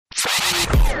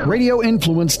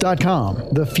RadioInfluence.com.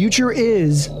 The future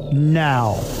is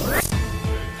now.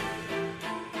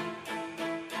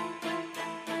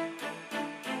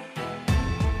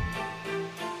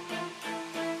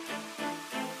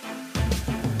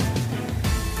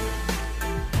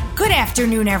 Good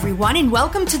afternoon, everyone, and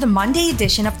welcome to the Monday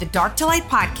edition of the Dark to Light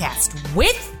podcast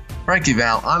with Frankie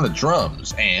Val on the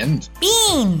drums and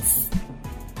Beans.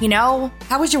 You know,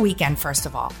 how was your weekend, first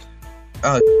of all?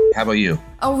 how about you?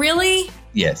 Oh, really?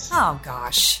 Yes. Oh,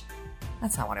 gosh.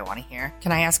 That's not what I want to hear.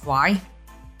 Can I ask why?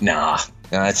 Nah,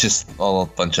 it's just all a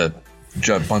bunch of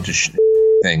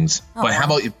things. Oh, but how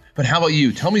about you? But how about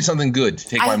you? Tell me something good to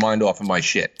take my mind off of my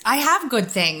shit. I have good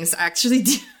things, actually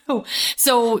do.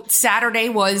 So Saturday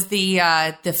was the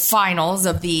finals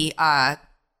of the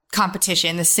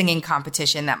competition, the singing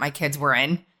competition that my kids were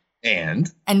in.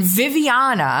 And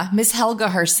Viviana, Miss Helga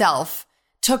herself,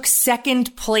 took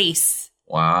second place.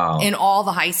 Wow. In all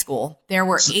the high school. There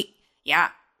were 8. Yeah.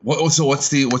 So what's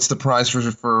the prize for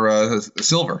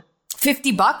silver?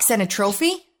 $50 and a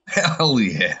trophy. Hell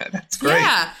yeah. That's great.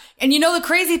 Yeah. And you know, the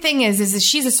crazy thing is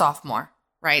she's a sophomore,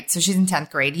 right? So she's in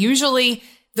 10th grade. Usually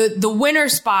the winner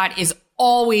spot is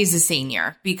always a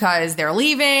senior because they're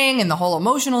leaving and the whole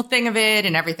emotional thing of it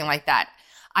and everything like that.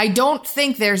 I don't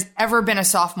think there's ever been a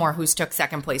sophomore who's took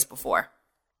second place before.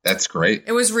 That's great.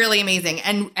 It was really amazing.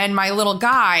 And my little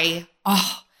guy,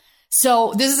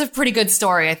 so this is a pretty good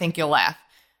story. I think you'll laugh.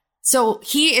 So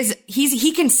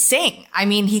he can sing. I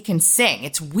mean, he can sing.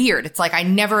 It's weird. It's like I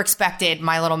never expected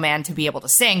my little man to be able to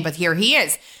sing, but here he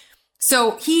is.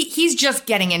 So he's just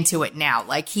getting into it now.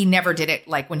 Like he never did it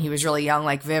like when he was really young,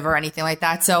 like Viv or anything like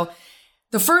that. So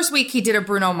the first week he did a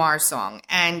Bruno Mars song.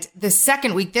 And the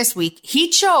second week, this week, he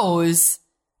chose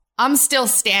I'm Still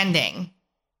Standing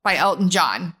by Elton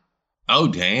John. Oh,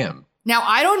 damn. Now,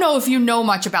 I don't know if you know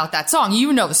much about that song.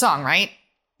 You know the song, right?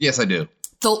 Yes, I do.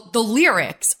 The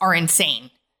lyrics are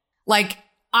insane. Like,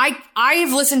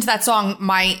 I've listened to that song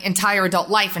my entire adult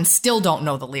life and still don't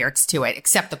know the lyrics to it,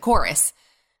 except the chorus,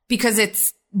 because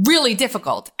it's really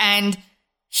difficult. And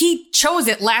he chose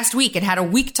it last week and had a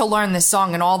week to learn this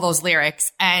song and all those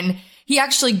lyrics. And he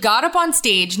actually got up on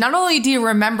stage. Not only do you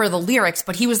remember the lyrics,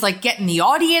 but he was like getting the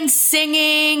audience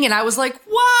singing. And I was like,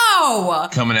 wow.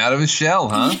 Coming out of his shell,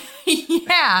 huh?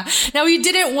 Yeah. Now, he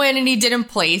didn't win and he didn't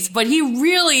place, but he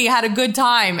really had a good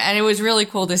time. And it was really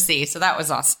cool to see. So that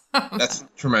was awesome. That's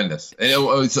tremendous.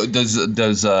 And, so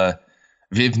does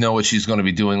Viv know what she's going to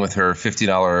be doing with her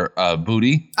 $50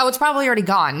 booty? Oh, it's probably already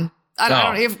gone. I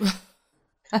don't know.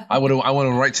 I would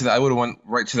have went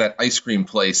right to that ice cream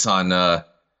place on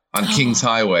Kings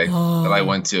Highway that I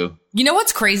went to. You know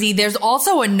what's crazy? There's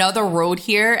also another road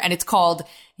here, and it's called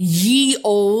Ye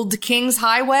Old Kings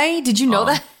Highway. Did you know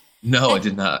that? No, I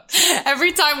did not.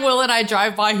 Every time Will and I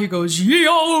drive by, he goes, Ye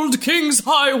Old Kings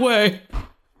Highway.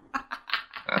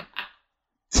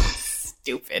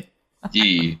 Stupid.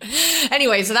 Yee.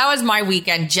 Anyway, so that was my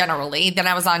weekend generally. Then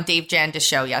I was on Dave Janda's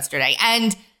show yesterday,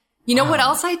 and you know what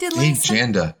else I did last Dave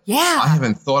Janda. Yeah. I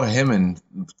haven't thought of him in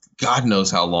God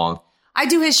knows how long. I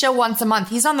do his show once a month.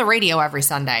 He's on the radio every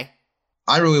Sunday.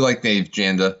 I really like Dave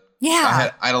Janda.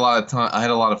 Yeah. I had a lot of time. I had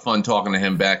a lot of fun talking to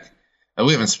him back.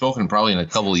 We haven't spoken probably in a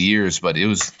couple of years, but it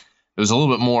was a little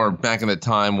bit more back in the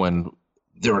time when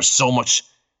there was so much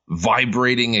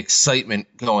vibrating excitement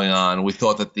going on. We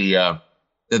thought that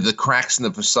the cracks in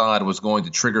the facade was going to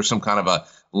trigger some kind of a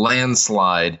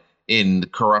landslide in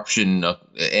corruption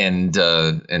and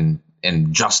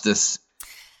justice.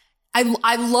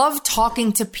 I love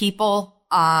talking to people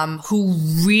who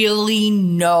really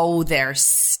know their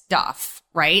stuff,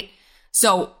 right?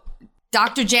 So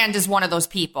Dr. Jand is one of those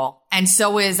people, and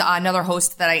so is another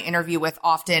host that I interview with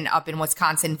often up in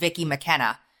Wisconsin, Vicky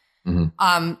McKenna.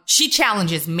 Mm-hmm. She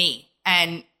challenges me,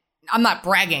 and I'm not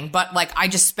bragging, but like I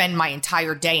just spend my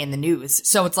entire day in the news.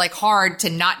 So it's like hard to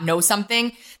not know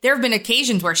something. There have been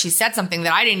occasions where she said something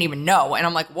that I didn't even know. And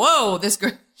I'm like, whoa, this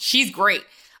girl, she's great.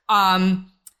 And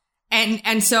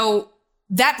so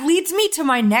that leads me to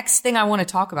my next thing I want to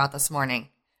talk about this morning,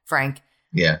 Frank.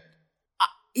 Yeah.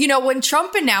 You know, when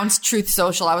Trump announced Truth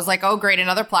Social, I was like, oh, great,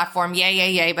 another platform.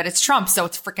 Yay. But it's Trump, so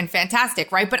it's freaking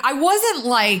fantastic, right? But I wasn't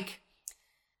like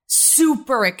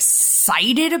super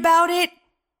excited about it.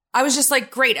 I was just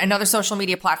like, great, another social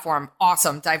media platform.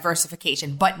 Awesome,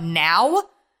 diversification. But now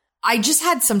I just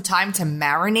had some time to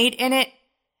marinate in it.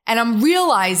 And I'm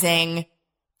realizing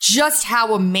just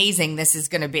how amazing this is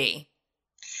going to be.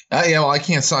 Yeah, well, I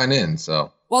can't sign in,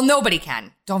 so. Well, nobody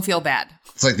can. Don't feel bad.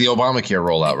 It's like the Obamacare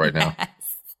rollout right now.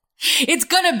 It's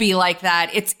going to be like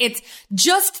that. It's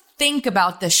just think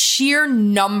about the sheer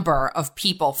number of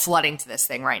people flooding to this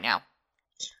thing right now.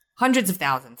 Hundreds of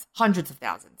thousands.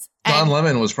 Don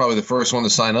Lemon was probably the first one to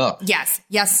sign up. Yes,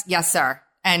 sir.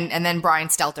 And then Brian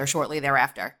Stelter shortly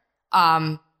thereafter.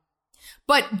 But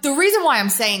the reason why I'm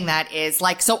saying that is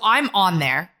so I'm on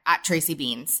there at Tracy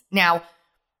Beans. Now,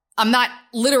 I'm not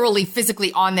literally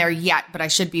physically on there yet, but I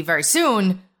should be very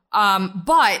soon.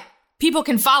 But people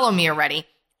can follow me already.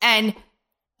 And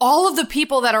all of the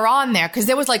people that are on there, because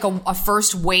there was a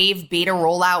first wave beta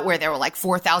rollout where there were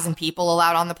 4,000 people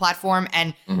allowed on the platform.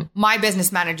 And my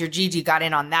business manager, Gigi, got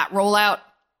in on that rollout.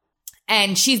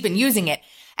 And she's been using it.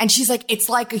 And she's like, it's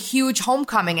like a huge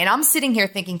homecoming. And I'm sitting here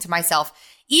thinking to myself,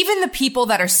 even the people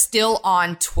that are still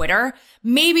on Twitter,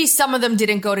 maybe some of them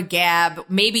didn't go to Gab.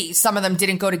 Maybe some of them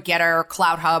didn't go to Getter or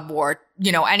CloutHub or,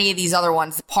 any of these other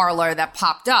ones, Parler that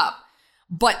popped up.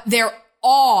 But they're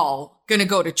all going to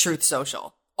go to Truth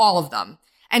Social. All of them.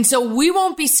 And so we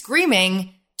won't be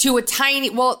screaming to a tiny,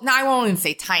 I won't even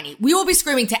say tiny. We will be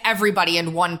screaming to everybody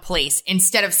in one place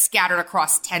instead of scattered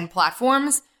across 10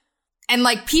 platforms. And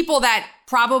people that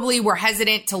probably were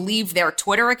hesitant to leave their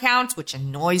Twitter accounts, which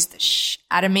annoys the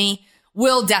out of me,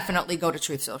 will definitely go to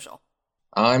Truth Social.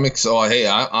 I'm excited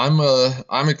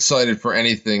for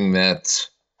anything that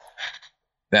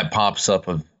pops up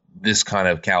of this kind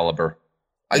of caliber.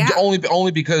 Yeah.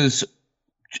 Only because,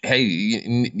 hey,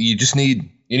 you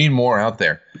need more out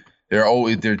there.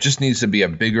 There just needs to be a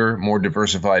bigger, more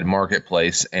diversified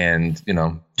marketplace. And,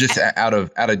 just out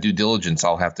of due diligence,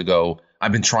 I'll have to go.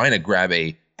 I've been trying to grab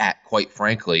quite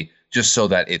frankly, just so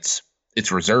that it's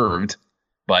reserved.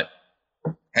 But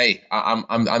hey,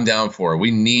 I'm down for it.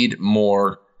 We need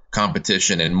more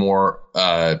competition and more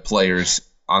players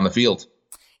on the field.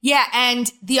 Yeah,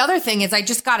 and the other thing is, I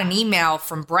just got an email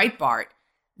from Breitbart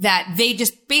that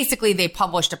they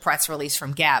published a press release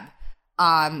from Gab.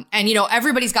 And,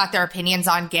 everybody's got their opinions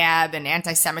on Gab and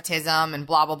anti-Semitism and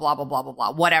blah, blah, blah, blah, blah, blah,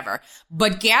 blah, whatever.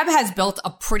 But Gab has built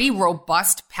a pretty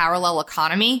robust parallel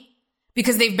economy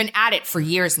because they've been at it for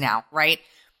years now, right?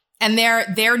 And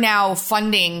they're now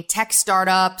funding tech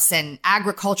startups and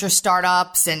agriculture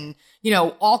startups and,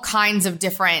 all kinds of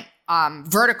different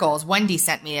verticals. Wendy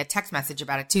sent me a text message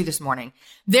about it too this morning.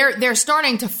 They're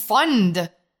starting to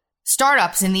fund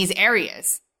startups in these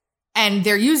areas. And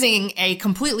they're using a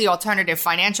completely alternative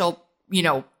financial,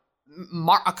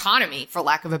 economy, for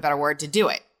lack of a better word, to do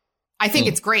it. I think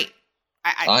it's great.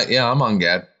 I'm on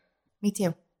Gab. Me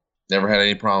too. Never had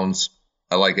any problems.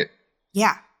 I like it.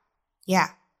 Yeah.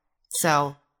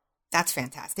 So that's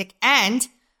fantastic. And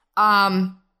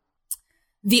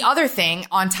the other thing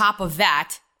on top of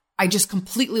that, I just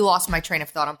completely lost my train of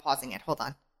thought. I'm pausing it. Hold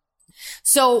on.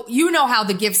 So you know how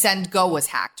the Give, Send, Go was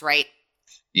hacked, right?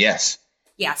 Yes.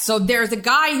 Yeah, so there's a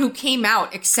guy who came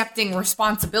out accepting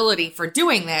responsibility for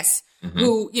doing this,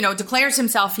 who, declares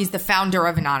himself he's the founder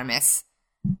of Anonymous.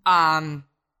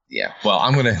 Yeah, well,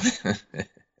 I'm going to...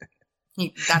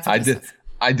 I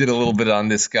did a little bit on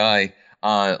this guy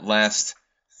last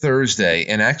Thursday,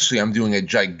 and actually I'm doing a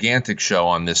gigantic show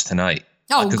on this tonight.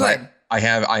 Oh, good. I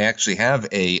actually have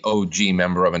a OG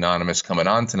member of Anonymous coming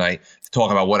on tonight to talk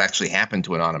about what actually happened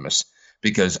to Anonymous.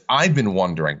 Because I've been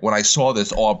wondering, when I saw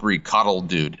this Aubrey Cottle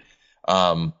dude,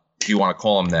 if you want to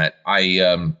call him that,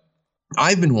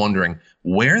 I've been wondering,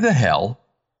 where the hell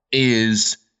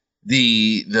is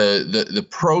the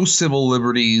pro civil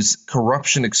liberties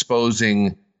corruption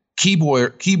exposing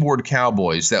keyboard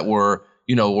cowboys that were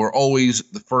always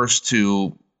the first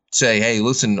to say, hey,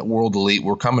 listen, World Elite,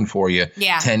 we're coming for you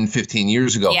 10, 15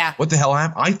 years ago. Yeah. What the hell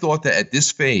happened? I thought that at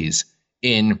this phase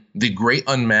in the great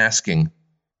unmasking,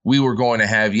 we were going to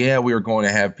have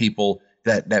people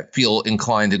that feel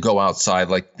inclined to go outside,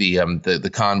 like the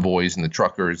convoys and the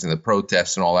truckers and the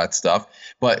protests and all that stuff.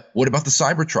 But what about the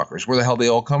cyber truckers? Where the hell they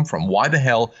all come from? Why the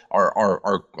hell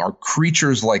are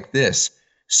creatures like this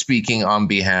speaking on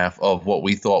behalf of what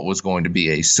we thought was going to be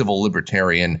a civil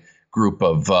libertarian group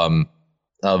of I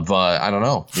don't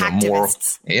know, more?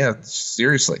 Yeah,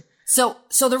 seriously. So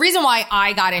the reason why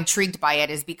I got intrigued by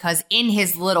it is because in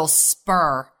his little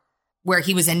spur, where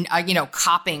he was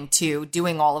copping to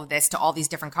doing all of this to all these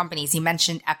different companies, he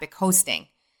mentioned Epic Hosting.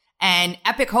 And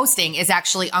Epic Hosting is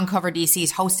actually Uncover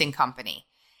DC's hosting company.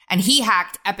 And he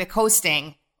hacked Epic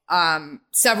Hosting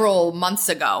several months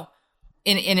ago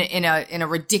in a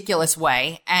ridiculous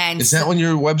way. And is that when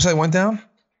your website went down?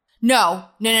 No.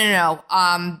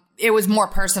 It was more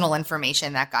personal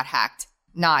information that got hacked,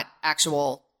 not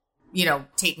actual,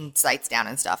 taking sites down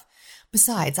and stuff.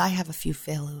 Besides, I have a few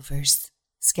failovers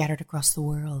scattered across the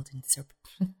world in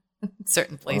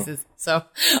certain places. So,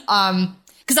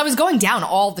 because I was going down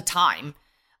all the time.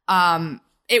 And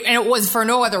it was for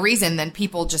no other reason than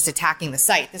people just attacking the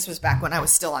site. This was back when I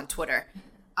was still on Twitter.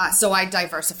 So I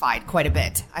diversified quite a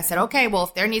bit. I said, okay, well,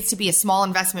 if there needs to be a small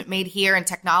investment made here in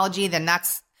technology, then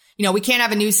that's, we can't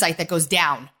have a news site that goes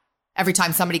down every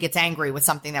time somebody gets angry with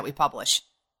something that we publish.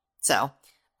 So,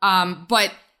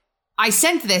 but I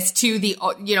sent this to the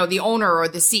owner or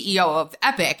the CEO of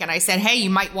Epic, and I said, hey, you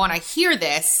might want to hear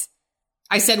this.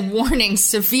 I said, warning,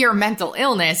 severe mental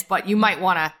illness, but you might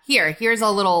want to here's a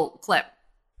little clip.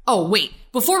 Oh, wait,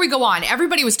 before we go on,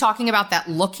 everybody was talking about that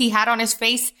look he had on his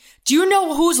face. Do you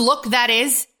know whose look that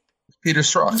is? Peter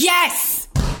Strzok. Yes.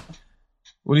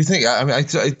 What do you think? I mean,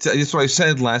 that's what I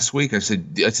said last week. I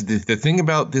said the thing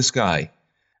about this guy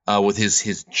with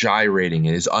his gyrating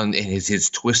and his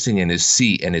twisting in his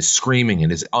seat and his screaming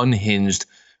and his unhinged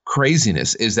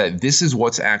craziness is that this is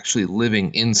what's actually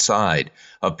living inside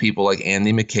of people like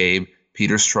Andy McCabe,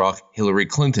 Peter Strzok, Hillary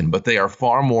Clinton. But they are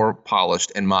far more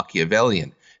polished and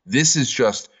Machiavellian. This is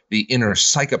just the inner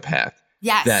psychopath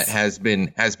that has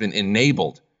been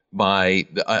enabled by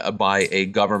a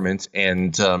government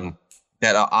and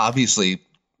that obviously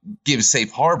gives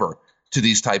safe harbor to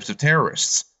these types of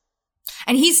terrorists.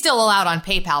 And he's still allowed on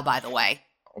PayPal, by the way.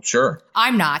 Oh, sure.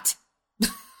 I'm not.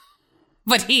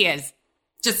 But he is.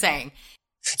 Just saying.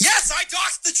 Yes, I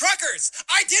doxed the truckers.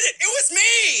 I did it. It was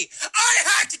me. I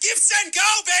hacked Give, Send,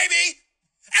 Go, baby.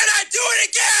 And I'd do it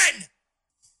again.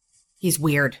 He's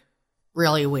weird.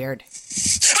 Really weird.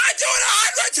 I'd do it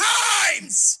 100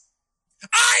 times.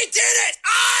 I did it.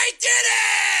 I did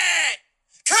it.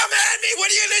 Come at me. What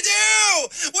are you going to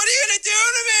do? What are you going to do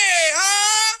to me,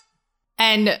 huh?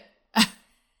 And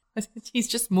he's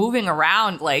just moving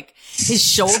around like his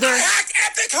shoulder. I hacked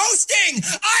Epic Hosting.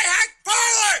 I hacked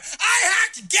Parler. I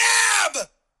hacked Gab.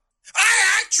 I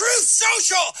hacked Truth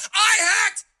Social. I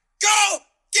hacked Go,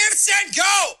 Give, Send,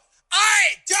 Go. I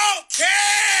don't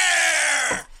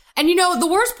care. And the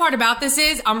worst part about this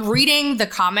is I'm reading the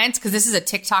comments because this is a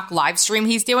TikTok live stream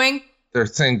he's doing. They're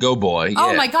saying go boy.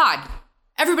 Oh, my God.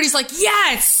 Everybody's like,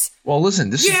 yes. Well, listen,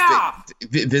 this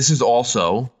is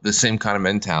also the same kind of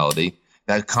mentality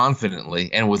that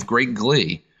confidently and with great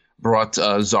glee brought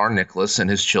Tsar Nicholas and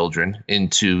his children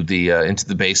into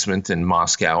the basement in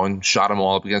Moscow and shot them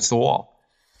all up against the wall.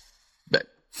 But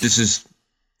this is,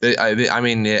 I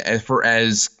mean,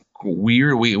 as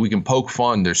weird, we can poke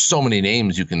fun. There's so many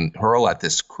names you can hurl at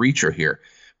this creature here,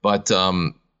 but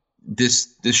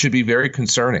this should be very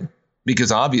concerning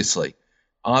because obviously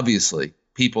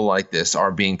people like this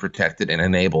are being protected and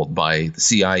enabled by the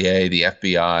CIA, the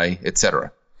FBI,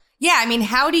 etc. Yeah, I mean,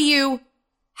 how do you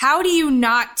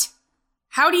not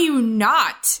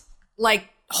like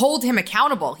hold him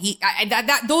accountable?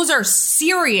 Those are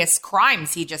serious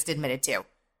crimes he just admitted to.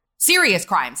 Serious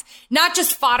crimes, not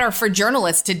just fodder for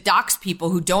journalists to dox people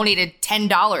who donated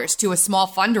 $10 to a small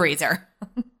fundraiser.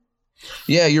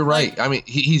 Yeah, you're right. I mean,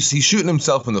 he's shooting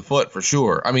himself in the foot for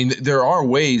sure. I mean, there are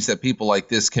ways that people like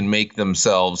this can make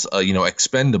themselves,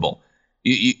 expendable.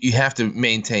 You have to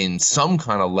maintain some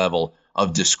kind of level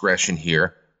of discretion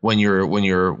here when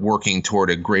you're working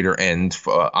toward a greater end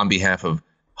on behalf of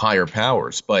higher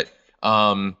powers. But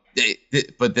then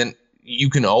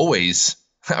you can always.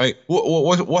 I mean,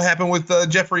 what happened with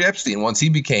Jeffrey Epstein once he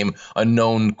became a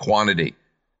known quantity,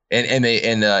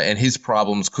 and his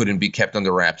problems couldn't be kept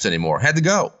under wraps anymore? Had to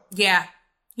go. Yeah,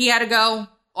 he had to go.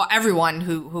 Well, everyone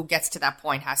who gets to that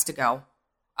point has to go.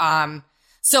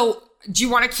 So do you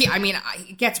want to keep?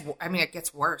 It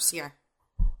gets worse. Yeah.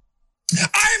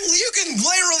 You can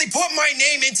literally put my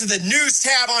name into the news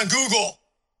tab on Google,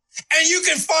 and you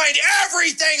can find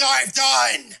everything I've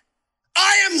done.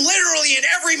 I am literally in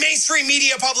every mainstream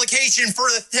media publication for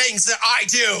the things that I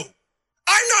do.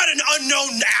 I'm not an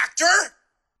unknown actor.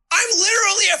 I'm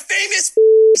literally a famous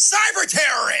cyber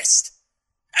terrorist.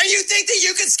 And you think that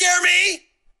you can scare me?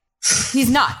 He's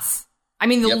nuts. I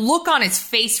mean, the look on his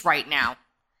face right now.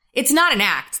 It's not an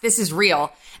act. This is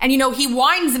real. And, he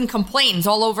whines and complains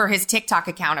all over his TikTok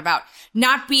account about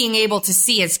not being able to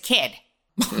see his kid.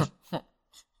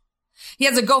 He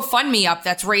has a GoFundMe up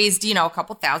that's raised, a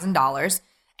couple $1,000s.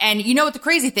 And what the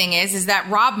crazy thing is that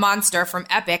Rob Monster from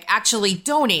Epic actually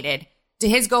donated to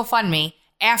his GoFundMe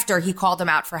after he called him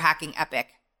out for hacking Epic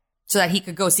so that he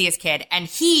could go see his kid. And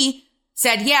he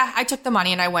said, yeah, I took the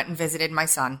money and I went and visited my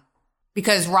son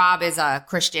because Rob is a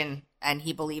Christian and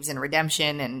he believes in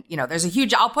redemption. And,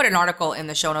 there's I'll put an article in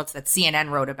the show notes that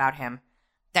CNN wrote about him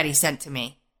that he sent to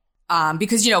me.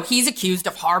 Because, he's accused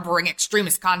of harboring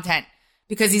extremist content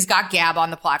because he's got Gab on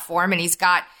the platform and he's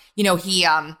got, he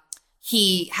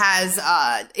has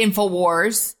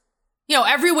InfoWars,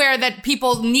 everywhere that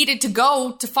people needed to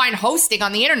go to find hosting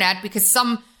on the internet because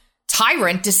some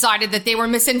tyrant decided that they were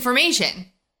misinformation.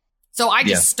 So I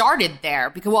just started there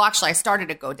because, I started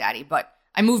at GoDaddy, but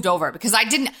I moved over because I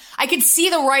could see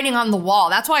the writing on the wall.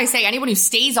 That's why I say anyone who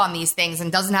stays on these things and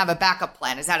doesn't have a backup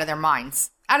plan is out of their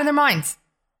minds. Out of their minds.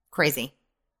 Crazy.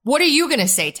 What are you going to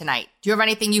say tonight? Do you have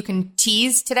anything you can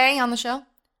tease today on the show?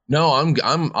 No,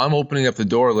 I'm opening up the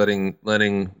door,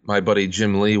 letting my buddy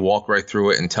Jim Lee walk right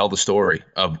through it and tell the story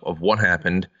of what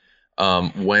happened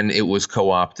when it was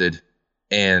co-opted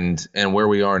and where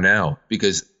we are now.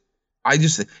 Because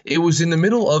it was in the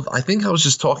middle of, I think I was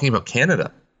just talking about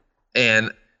Canada.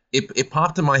 And it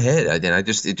popped in my head, and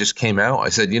it just came out. I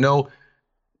said,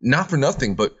 not for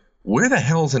nothing, but where the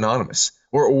hell is Anonymous?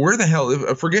 Or where the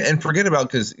hell? Forget about,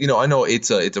 because I know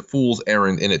it's a fool's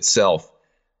errand in itself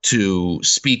to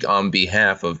speak on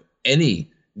behalf of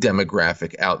any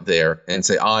demographic out there and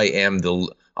say I am the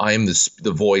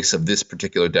voice of this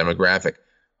particular demographic.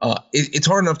 It's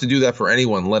hard enough to do that for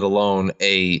anyone, let alone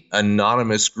a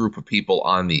anonymous group of people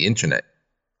on the internet.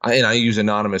 And I use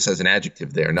anonymous as an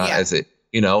adjective there, not as a,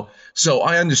 So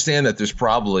I understand that there's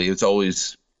probably it's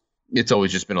always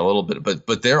just been a little bit,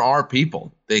 but there are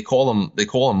people. They call them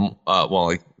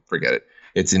forget it.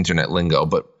 It's internet lingo,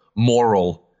 but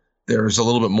moral. There's a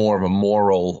little bit more of a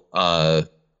moral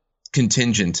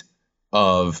contingent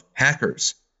of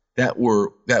hackers that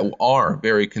are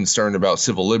very concerned about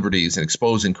civil liberties and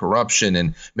exposing corruption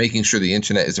and making sure the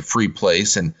internet is a free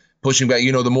place and pushing back.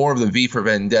 The more of the V for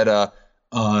Vendetta.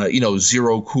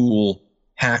 Zero cool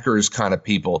hackers kind of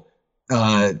people,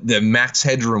 the Max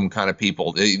Headroom kind of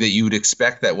people that you would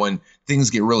expect that when things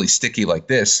get really sticky like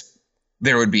this,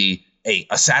 there would be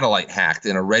a satellite hacked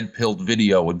and a red-pilled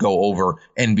video would go over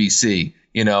NBC.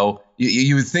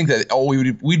 You would think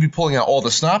that, we'd be pulling out all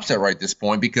the stops at this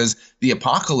point because the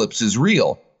apocalypse is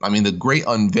real. I mean, the great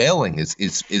unveiling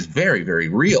is very, very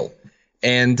real.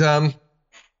 And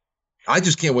I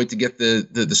just can't wait to get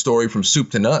the story from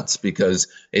soup to nuts because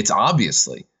it's obvious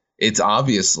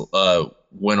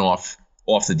went off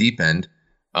the deep end.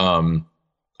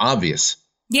 Obvious.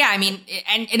 Yeah, I mean,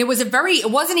 and it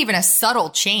wasn't even a subtle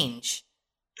change.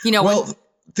 Well,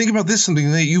 think about this,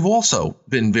 something that you've also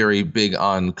been very big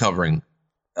on covering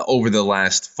over the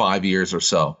last 5 years or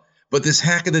so. But this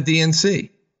hack of the DNC,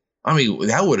 I mean,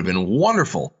 that would have been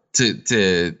wonderful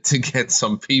to get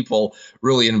some people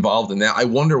really involved in that. I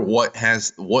wonder what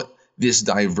this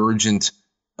divergent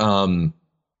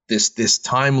this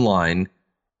timeline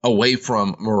away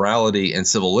from morality and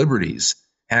civil liberties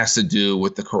has to do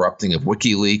with the corrupting of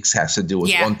WikiLeaks, has to do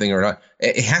with one thing or another.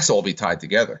 It has to all be tied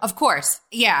together. Of course.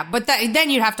 Yeah. But then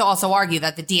you'd have to also argue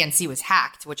that the DNC was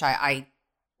hacked, which I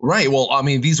Right. Well, I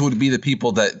mean, these would be the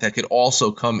people that could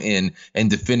also come in and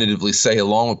definitively say,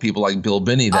 along with people like Bill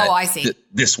Binney, that I see.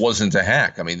 This wasn't a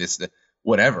hack. I mean,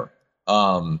 whatever.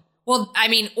 Well, I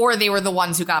mean, or they were the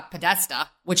ones who got Podesta,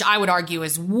 which I would argue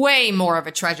is way more of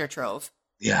a treasure trove.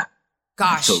 Yeah.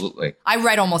 Gosh. Absolutely. I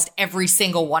read almost every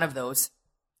single one of those.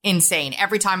 Insane.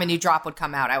 Every time a new drop would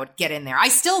come out, I would get in there. I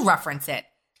still reference it.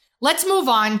 Let's move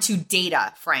on to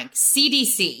data, Frank.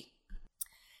 CDC.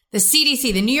 The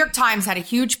CDC, the New York Times had a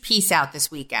huge piece out this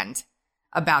weekend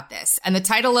about this. And the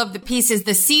title of the piece is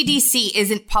 "The CDC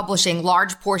Isn't Publishing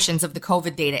Large Portions of the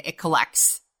COVID Data It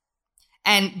Collects."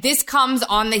 And this comes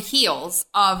on the heels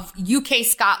of UK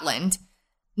Scotland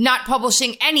not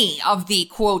publishing any of the,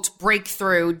 quote,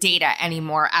 breakthrough data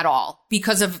anymore at all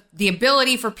because of the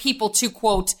ability for people to,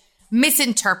 quote,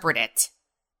 misinterpret it.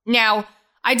 Now,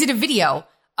 I did a video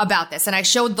about this and I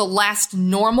showed the last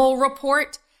normal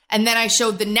report. And then I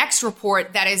showed the next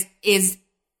report that is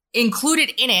included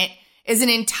in it is an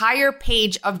entire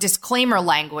page of disclaimer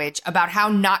language about how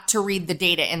not to read the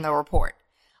data in the report.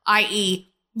 I.e.,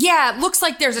 yeah, it looks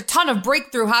like there's a ton of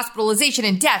breakthrough hospitalization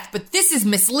and death, but this is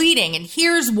misleading and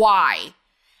here's why.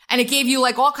 And it gave you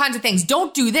like all kinds of things.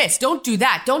 Don't do this. Don't do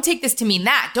that. Don't take this to mean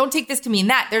that. Don't take this to mean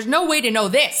that. There's no way to know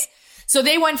this. So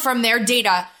they went from their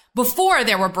data before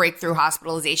there were breakthrough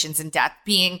hospitalizations and death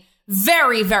being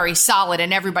very, very solid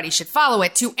and everybody should follow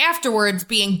it, to afterwards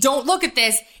being, don't look at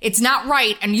this, it's not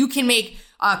right, and you can make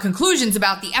conclusions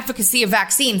about the efficacy of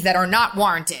vaccines that are not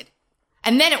warranted.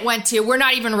 And then it went to, we're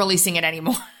not even releasing it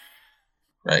anymore.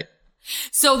 Right.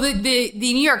 So the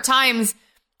New York Times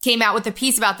came out with a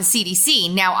piece about the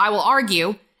CDC. Now, I will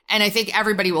argue, and I think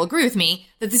everybody will agree with me,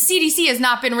 that the CDC has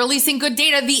not been releasing good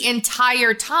data the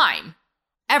entire time,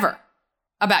 ever,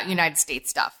 about United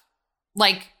States stuff.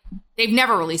 Like, they've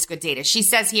never released good data. She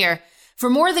says here,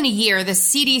 for more than a year, the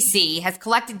CDC has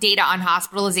collected data on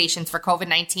hospitalizations for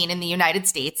COVID-19 in the United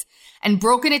States and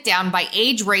broken it down by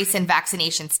age, race, and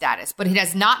vaccination status, but it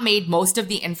has not made most of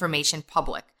the information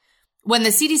public. When the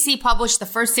CDC published the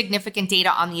first significant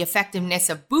data on the effectiveness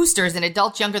of boosters in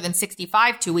adults younger than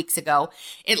 65 2 weeks ago,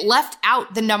 it left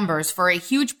out the numbers for a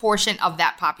huge portion of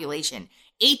that population,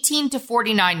 18 to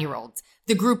 49-year-olds,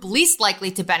 the group least likely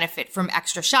to benefit from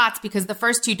extra shots because the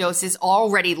first 2 doses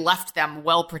already left them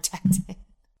well protected.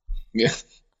 Yeah.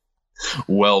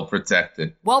 Well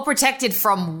protected. Well protected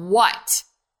from what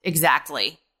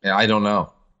exactly? Yeah, I don't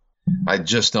know. I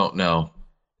just don't know.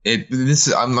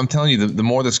 I'm telling you, the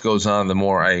more this goes on, the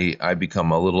more I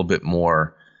become a little bit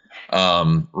more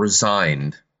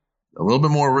resigned. A little bit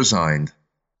more resigned,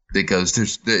 because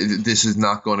this is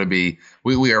not going to be.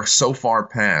 We are so far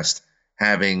past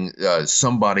having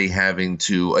somebody having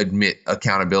to admit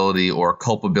accountability or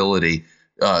culpability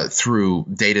through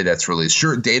data that's released.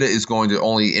 Sure, data is going to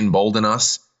only embolden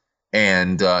us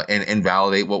and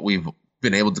validate what we've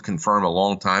been able to confirm a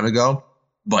long time ago.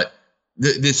 But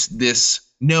this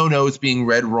no, it's being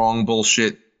read wrong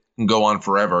bullshit can go on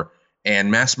forever,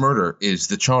 and mass murder is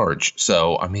the charge.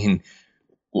 So, I mean,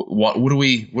 what are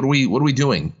we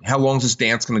doing? How long is this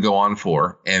dance going to go on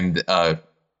for? And I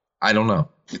don't know.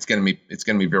 It's gonna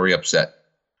be very upset.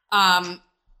 I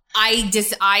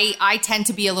tend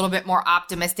to be a little bit more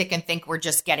optimistic and think we're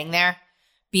just getting there,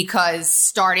 because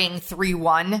starting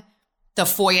 3/1, the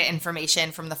FOIA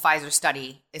information from the Pfizer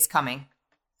study is coming.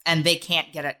 And they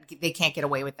can't get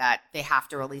away with that. They have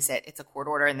to release it. It's a court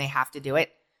order and they have to do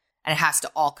it. And it has to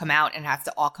all come out, and it has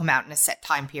to all come out in a set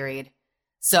time period.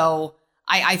 So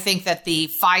I think that the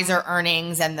Pfizer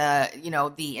earnings and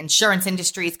the insurance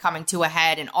industry is coming to a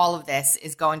head, and all of this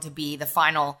is going to be the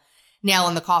final nail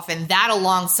in the coffin. That,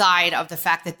 alongside of the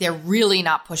fact that they're really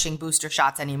not pushing booster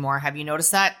shots anymore. Have you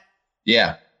noticed that?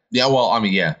 Yeah. Yeah. Well, I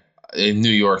mean, yeah. In New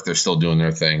York, they're still doing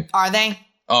their thing. Are they?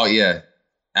 Oh, yeah.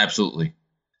 Absolutely.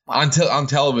 On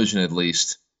television, at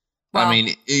least. Well, I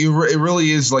mean, it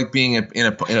really is like being in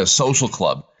a social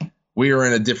club. We are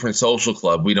in a different social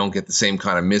club. We don't get the same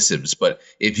kind of missives. But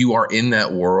if you are in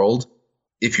that world,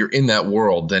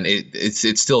 then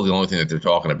it's still the only thing that they're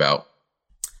talking about.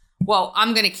 Well,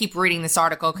 I'm going to keep reading this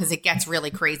article because it gets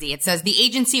really crazy. It says the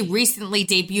agency recently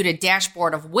debuted a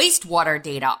dashboard of wastewater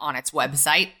data on its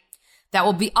website that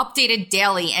will be updated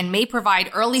daily and may provide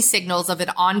early signals of an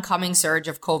oncoming surge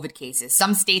of COVID cases.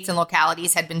 Some states and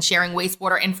localities had been sharing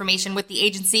wastewater information with the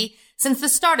agency since the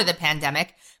start of the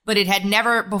pandemic, but it had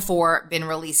never before been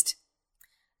released.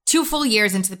 2 full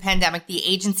years into the pandemic, the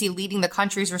agency leading the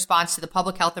country's response to the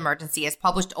public health emergency has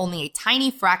published only a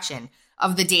tiny fraction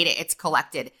of the data it's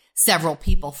collected. Several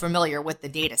people familiar with the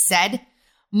data said.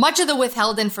 Much of the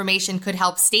withheld information could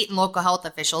help state and local health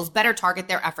officials better target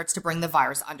their efforts to bring the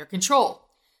virus under control.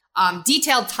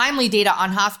 Detailed, timely data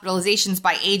on hospitalizations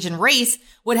by age and race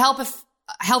would help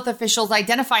health officials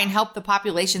identify and help the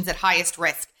populations at highest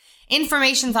risk.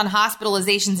 Information on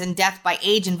hospitalizations and death by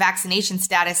age and vaccination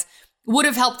status would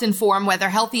have helped inform whether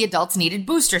healthy adults needed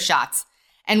booster shots.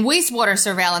 And wastewater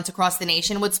surveillance across the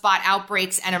nation would spot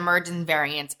outbreaks and emergent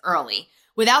variants early.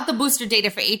 Without the booster data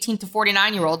for 18 to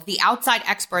 49-year-olds, the outside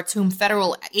experts whom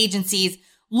federal agencies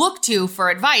look to for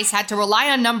advice had to rely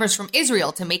on numbers from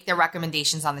Israel to make their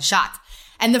recommendations on the shots.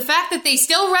 And the fact that they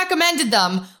still recommended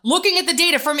them, looking at the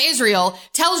data from Israel,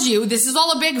 tells you this is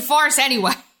all a big farce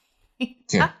anyway.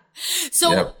 Yeah.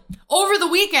 So Over the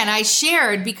weekend, I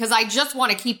shared, because I just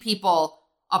want to keep people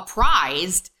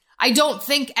apprised. I don't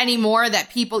think anymore that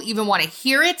people even want to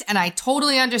hear it, and I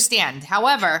totally understand.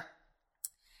 However,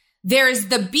 there's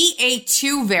the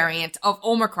BA2 variant of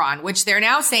Omicron, which they're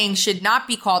now saying should not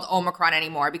be called Omicron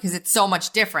anymore because it's so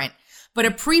much different. But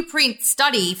a preprint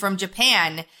study from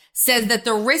Japan says that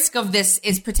the risk of this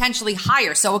is potentially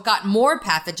higher. So it got more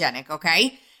pathogenic,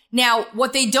 okay? Now,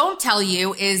 what they don't tell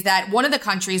you is that one of the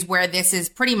countries where this is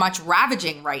pretty much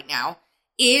ravaging right now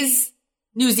is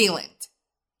New Zealand,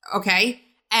 okay?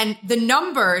 And the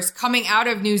numbers coming out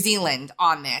of New Zealand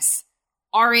on this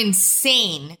are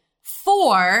insane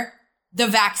for the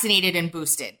vaccinated and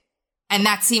boosted. And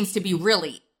that seems to be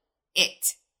really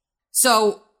it.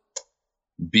 So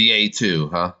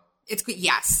BA2, huh? It's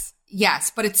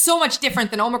yes, but it's so much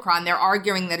different than Omicron. They're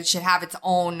arguing that it should have its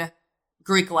own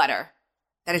Greek letter,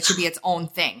 that it should be its own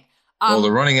thing. Well,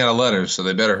 they're running out of letters, so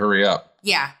they better hurry up.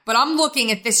 Yeah, but I'm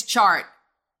looking at this chart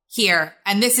here,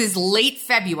 and this is late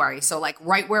February, so like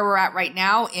right where we're at right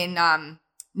now in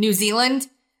New Zealand.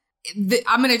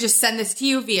 I'm going to just send this to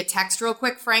you via text real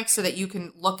quick, Frank, so that you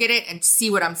can look at it and see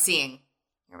what I'm seeing.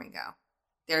 Here we go.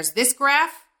 There's this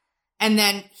graph. And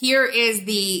then here is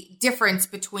the difference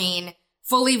between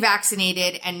fully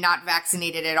vaccinated and not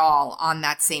vaccinated at all on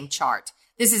that same chart.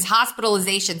 This is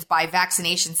hospitalizations by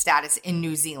vaccination status in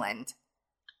New Zealand.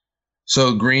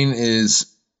 So green is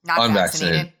not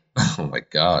unvaccinated. Vaccinated. Oh, my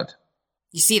God.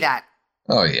 You see that?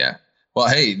 Oh, yeah. Well,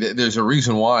 hey, there's a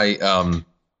reason why.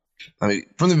 I mean,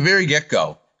 from the very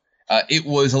get-go, it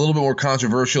was a little bit more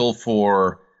controversial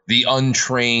for the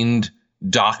untrained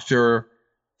doctor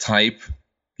type.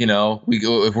 You know,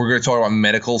 if we're going to talk about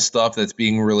medical stuff that's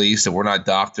being released, and we're not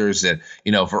doctors, that,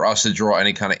 you know, for us to draw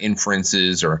any kind of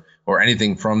inferences or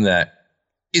anything from that,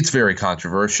 it's very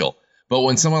controversial. But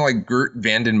when someone like Geert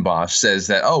Vanden Bossche says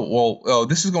that,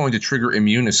 this is going to trigger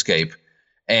immune escape,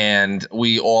 and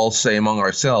we all say among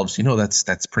ourselves, you know,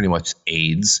 that's pretty much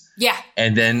AIDS. Yeah.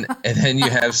 And then you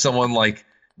have someone like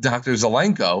Dr.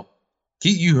 Zelenko.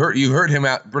 You heard him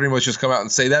out pretty much just come out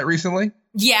and say that recently.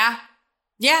 Yeah.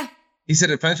 Yeah. He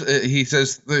said eventually, he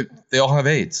says they all have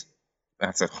AIDS.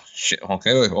 That's a shit.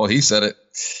 Okay, well, he said it.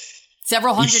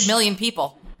 Several hundred million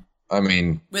people. I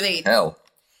mean, with AIDS. Hell.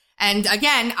 And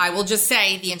again, I will just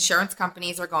say the insurance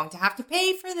companies are going to have to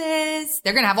pay for this.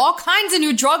 They're going to have all kinds of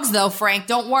new drugs, though, Frank.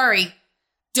 Don't worry.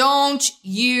 Don't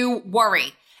you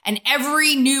worry. And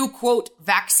every new, quote,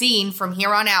 vaccine from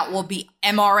here on out will be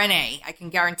mRNA. I can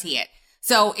guarantee it.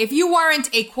 So if you weren't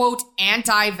a, quote,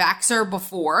 anti-vaxxer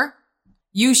before,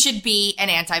 you should be an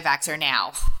anti-vaxxer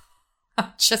now.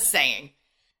 Just saying.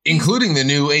 Including the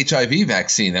new HIV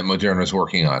vaccine that Moderna is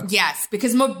working on. Yes,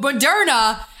 because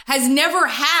Moderna has never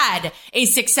had a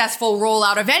successful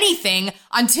rollout of anything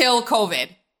until COVID.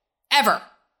 Ever.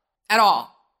 At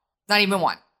all. Not even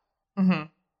one. Mm-hmm.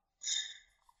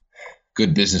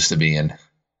 Good business to be in.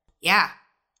 Yeah.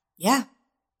 Yeah.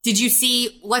 Did you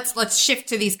see, let's shift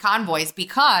to these convoys,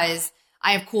 because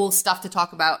I have cool stuff to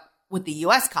talk about with the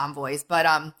U.S. convoys, but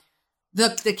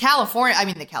the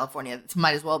California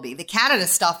might as well be. The Canada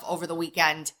stuff over the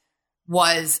weekend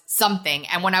was something.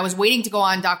 And when I was waiting to go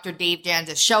on Dr. Dave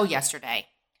Janda's show yesterday,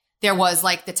 there was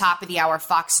like the top of the hour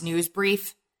Fox News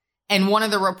brief. And one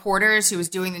of the reporters who was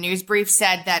doing the news brief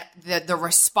said that the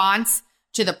response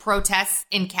to the protests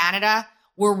in Canada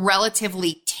were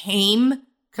relatively tame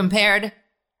compared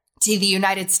to the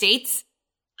United States.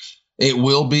 It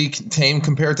will be tame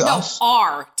compared to us? No,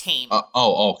 are tame.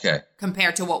 Okay.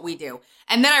 Compared to what we do.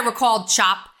 And then I recalled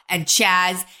Chop and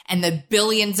Chaz and the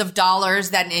billions of dollars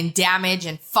that in damage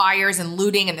and fires and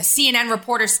looting, and the CNN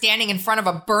reporter standing in front of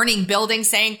a burning building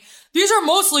saying, these are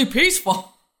mostly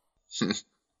peaceful.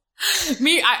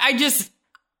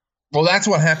 Well, that's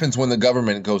what happens when the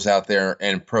government goes out there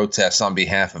and protests on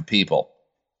behalf of people.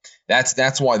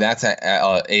 That's why that's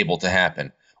able to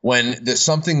happen. When there's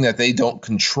something that they don't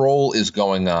control is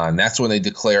going on, that's when they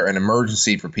declare an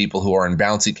emergency for people who are in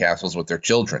bouncy castles with their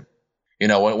children. You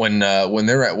know, when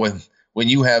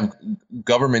you have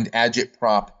government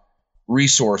agitprop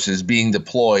resources being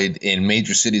deployed in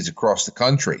major cities across the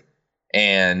country,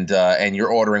 and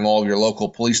you're ordering all of your local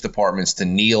police departments to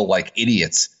kneel like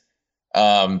idiots,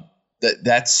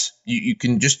 that's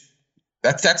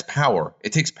power.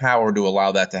 It takes power to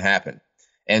allow that to happen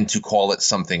and to call it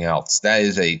something else. That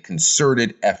is a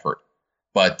concerted effort.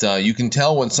 But you can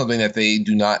tell when something that they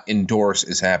do not endorse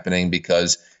is happening,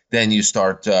 because then you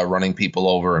start running people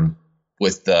over and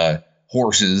with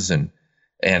horses and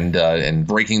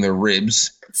breaking their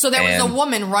ribs. So there was a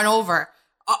woman run over,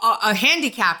 a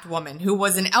handicapped woman who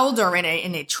was an elder in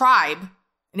a tribe,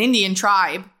 an Indian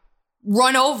tribe,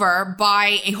 run over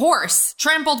by a horse,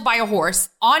 trampled by a horse,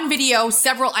 on video,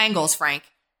 several angles, Frank.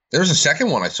 There's a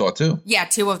second one I saw too. Yeah,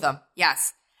 2 of them.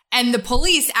 Yes. And the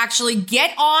police actually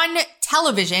get on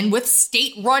television with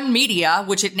state-run media,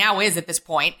 which it now is at this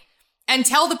point, and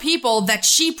tell the people that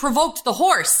she provoked the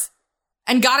horse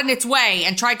and got in its way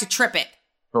and tried to trip it.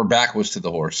 Her back was to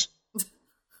the horse.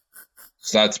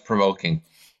 So that's provoking.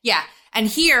 Yeah. And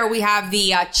here we have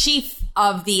the chief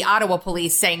of the Ottawa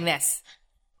police saying this.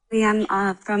 I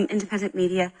am from independent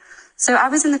media. So I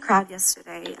was in the crowd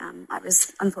yesterday. I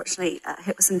was unfortunately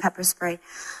hit with some pepper spray.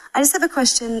 I just have a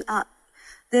question.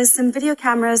 There's some video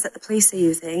cameras that the police are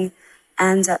using,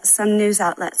 and some news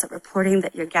outlets are reporting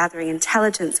that you're gathering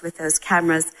intelligence with those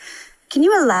cameras. Can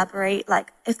you elaborate,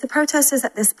 like, if the protesters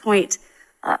at this point,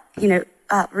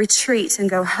 retreat and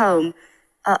go home,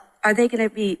 are they going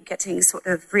to be getting sort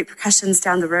of repercussions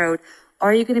down the road? Or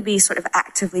are you going to be sort of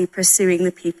actively pursuing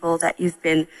the people that you've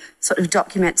been sort of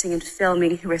documenting and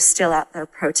filming who are still out there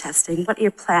protesting? What are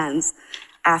your plans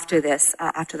after this,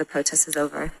 after the protest is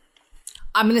over?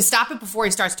 I'm going to stop it before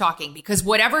he starts talking, because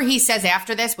whatever he says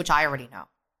after this, which I already know,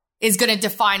 is going to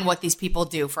define what these people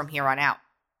do from here on out.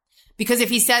 Because if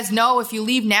he says, no, if you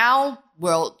leave now,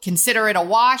 we'll consider it a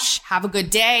wash, have a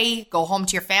good day, go home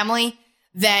to your family,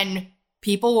 then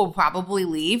people will probably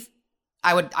leave.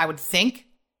 I would think.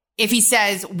 If he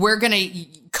says, we're going to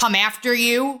come after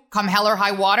you, come hell or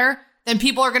high water, then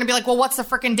people are going to be like, well, what's the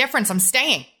freaking difference? I'm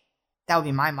staying. That would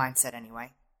be my mindset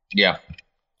anyway. Yeah.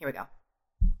 Here we go.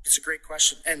 It's a great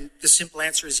question. And the simple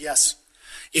answer is yes.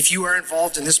 If you are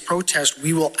involved in this protest,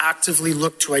 we will actively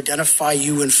look to identify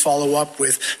you and follow up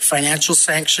with financial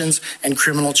sanctions and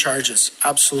criminal charges.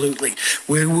 Absolutely.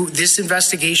 This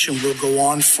investigation will go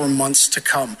on for months to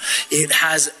come. It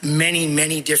has many,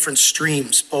 many different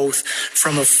streams, both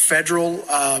from a federal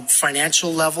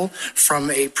financial level,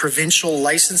 from a provincial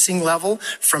licensing level,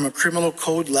 from a criminal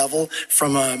code level,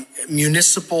 from a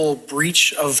municipal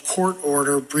breach of court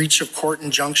order, breach of court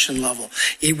injunction level.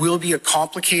 It will be a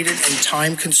complicated and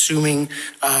time-consuming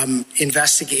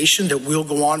investigation that will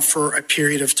go on for a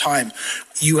period of time.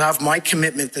 You have my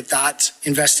commitment that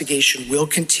investigation will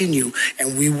continue,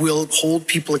 and we will hold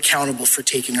people accountable for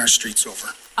taking our streets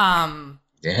over.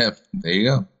 Yeah, there you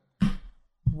go.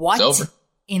 What It's over.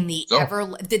 in the ever?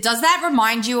 Does that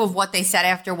remind you of what they said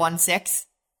after 1/6?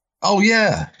 Oh,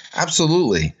 yeah,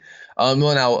 absolutely. Well,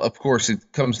 now, of course,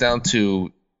 it comes down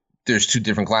to there's two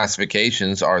different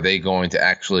classifications. Are they going to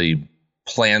actually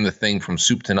plan the thing from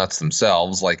soup to nuts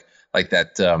themselves, like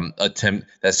that attempt,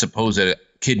 that supposed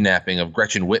kidnapping of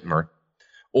Gretchen Whitmer,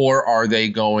 or are they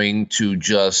going to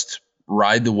just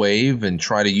ride the wave and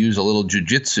try to use a little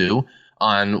jujitsu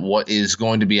on what is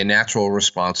going to be a natural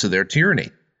response to their tyranny?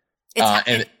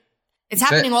 It's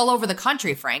happening all over the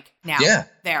country, Frank. Now,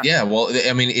 yeah. Well,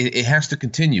 I mean, it has to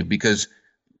continue because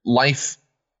life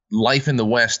in the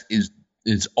West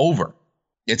is over.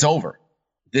 It's over.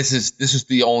 This is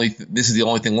the only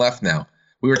thing left now.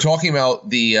 We were talking about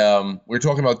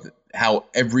how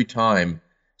every time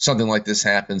something like this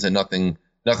happens and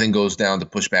nothing goes down to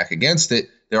push back against it,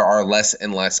 there are less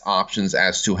and less options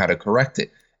as to how to correct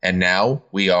it. And now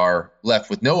we are left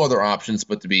with no other options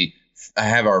but to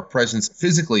have our presence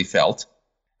physically felt.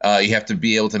 You have to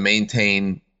be able to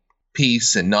maintain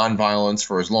peace and nonviolence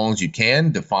for as long as you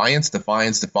can. Defiance.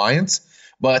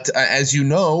 But as you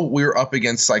know, we're up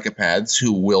against psychopaths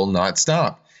who will not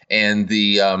stop. And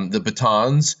the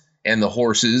batons and the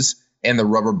horses and the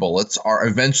rubber bullets are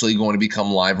eventually going to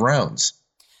become live rounds.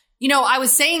 You know, I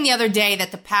was saying the other day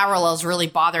that the parallels really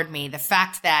bothered me. The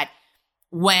fact that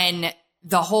when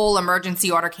the whole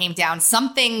emergency order came down,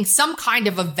 some kind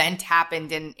of event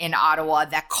happened in Ottawa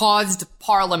that caused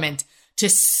Parliament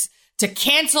to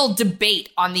cancel debate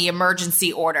on the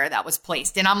emergency order that was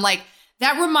placed. And I'm like,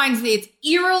 that reminds me, it's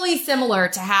eerily similar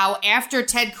to how after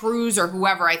Ted Cruz or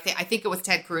whoever, I think it was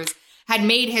Ted Cruz, had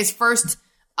made his first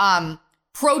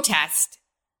protest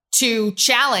to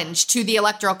challenge to the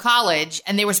Electoral College,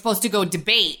 and they were supposed to go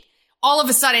debate. All of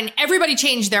a sudden, everybody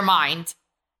changed their mind,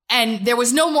 and there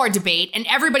was no more debate, and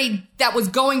everybody that was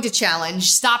going to challenge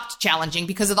stopped challenging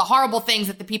because of the horrible things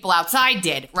that the people outside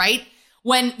did, right?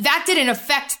 When that didn't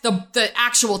affect the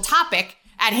actual topic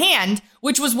at hand,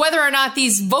 which was whether or not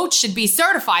these votes should be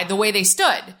certified the way they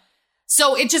stood.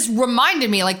 So it just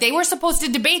reminded me, like, they were supposed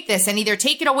to debate this and either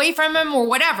take it away from him or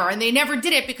whatever, and they never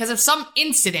did it because of some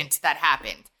incident that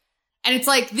happened. And it's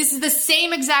like, this is the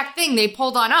same exact thing they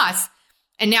pulled on us.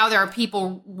 And now there are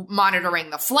people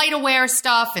monitoring the FlightAware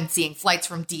stuff and seeing flights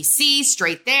from DC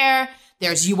straight there.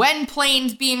 There's UN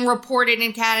planes being reported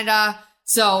in Canada.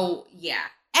 So, yeah.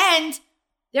 And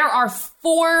there are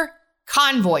 4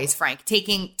 convoys, Frank,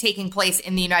 taking place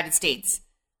in the United States.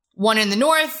 1 in the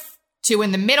north, 2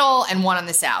 in the middle, and 1 in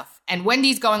the south. And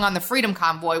Wendy's going on the Freedom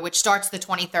Convoy, which starts the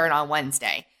 23rd on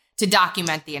Wednesday, to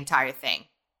document the entire thing.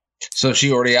 So is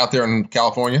she already out there in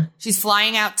California? She's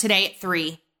flying out today at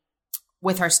 3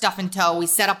 with her stuff in tow. We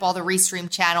set up all the Restream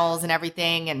channels and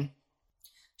everything, and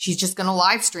she's just going to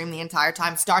live stream the entire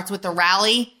time. Starts with the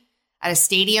rally at a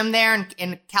stadium there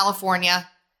in California.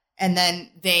 And then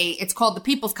it's called the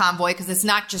People's Convoy because it's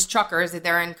not just truckers.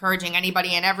 They're encouraging anybody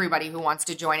and everybody who wants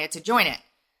to join it to join it.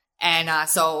 And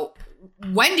so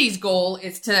Wendy's goal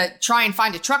is to try and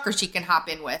find a trucker she can hop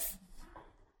in with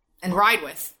and ride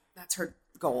with. That's her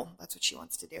goal. That's what she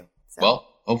wants to do. So. Well,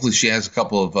 hopefully she has a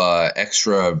couple of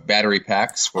extra battery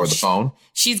packs for the phone.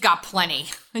 She's got plenty.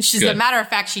 As a matter of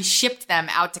fact, she shipped them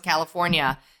out to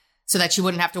California so that she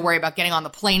wouldn't have to worry about getting on the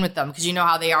plane with them because you know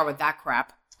how they are with that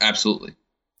crap. Absolutely.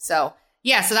 So,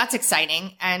 yeah, so that's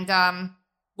exciting. And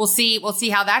we'll see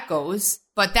how that goes.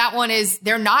 But that one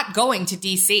they're not going to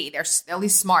DC. They're at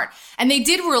least smart. And they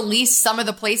did release some of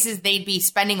the places they'd be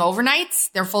spending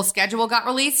overnights. Their full schedule got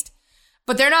released.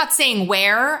 But they're not saying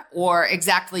where or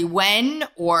exactly when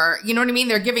or, you know what I mean?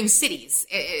 They're giving cities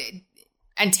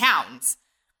and towns.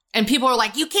 And people are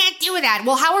like, you can't do that.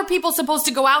 Well, how are people supposed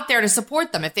to go out there to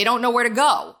support them if they don't know where to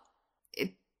go?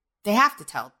 They have to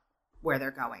tell where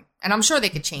they're going. And I'm sure they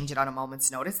could change it on a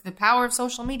moment's notice. The power of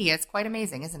social media is quite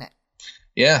amazing, isn't it?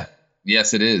 Yeah.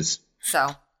 Yes, it is. So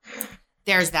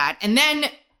there's that. And then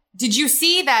did you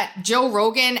see that Joe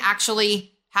Rogan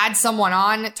actually had someone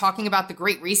on talking about the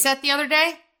Great Reset the other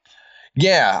day?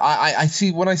 Yeah, I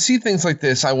see. When I see things like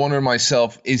this, I wonder to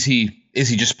myself, is he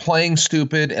just playing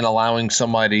stupid and allowing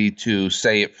somebody to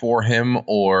say it for him,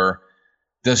 or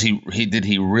has he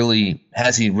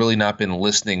really not been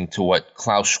listening to what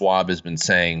Klaus Schwab has been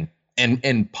saying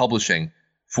and publishing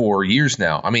for years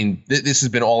now? I mean, this has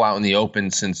been all out in the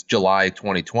open since July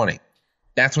 2020.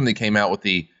 That's when they came out with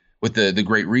the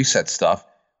Great Reset stuff.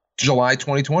 July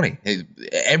 2020.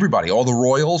 Everybody, all the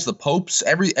royals, the popes,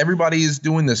 everybody is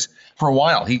doing this for a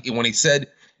while. When he said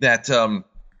that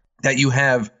that you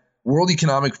have World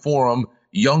Economic Forum,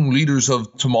 young leaders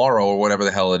of tomorrow, or whatever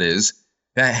the hell it is,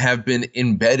 that have been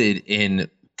embedded in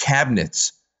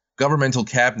cabinets, governmental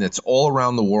cabinets all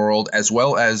around the world, as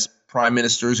well as prime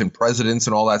ministers and presidents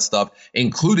and all that stuff,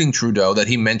 including Trudeau, that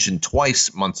he mentioned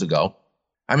twice months ago.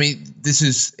 I mean, this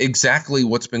is exactly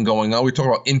what's been going on. We talk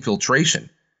about infiltration.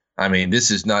 I mean, this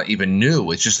is not even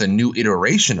new. It's just a new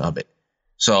iteration of it.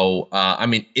 So, I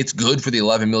mean, it's good for the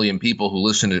 11 million people who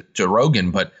listen to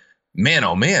Rogan, but man,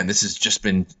 oh man, this has just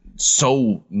been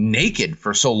so naked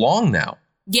for so long now.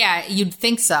 Yeah, you'd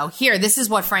think so. Here, this is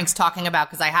what Frank's talking about,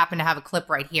 because I happen to have a clip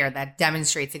right here that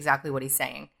demonstrates exactly what he's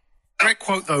saying. Direct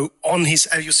quote, though, on his,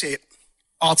 you'll see it.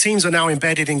 Our teams are now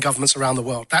embedded in governments around the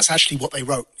world. That's actually what they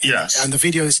wrote. Yes. And the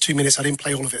video is 2 minutes. I didn't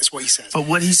play all of it. It's what he says. But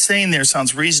what he's saying there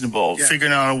sounds reasonable. Yeah.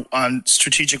 Figuring out on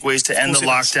strategic ways to end the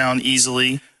lockdown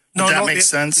easily. No, that makes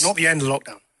sense. Not the end of the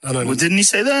lockdown. No. Well, didn't he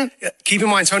say that? Yeah. Keep in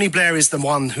mind, Tony Blair is the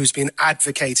one who's been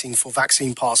advocating for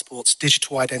vaccine passports,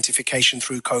 digital identification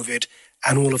through COVID,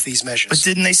 and all of these measures. But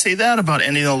didn't they say that about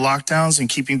ending the lockdowns and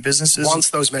keeping businesses? Once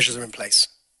those measures are in place.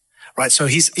 Right, so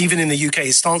he's, even in the UK,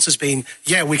 his stance has been,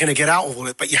 yeah, we're going to get out of all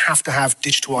it, but you have to have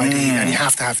digital ID and you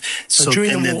have to have... So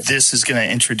during this is going to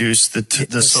introduce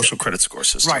the social credit score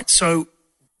system. Right, so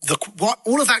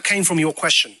all of that came from your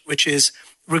question, which is,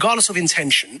 regardless of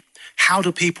intention, how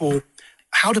do people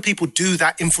do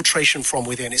that infiltration from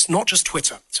within? It's not just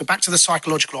Twitter. So back to the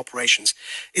psychological operations.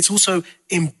 It's also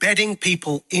embedding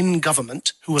people in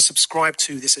government who are subscribed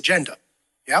to this agenda.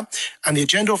 Yeah. And the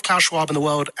agenda of Klaus Schwab and the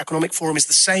World Economic Forum is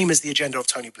the same as the agenda of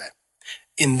Tony Blair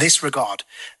in this regard.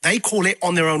 They call it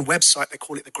on their own website, they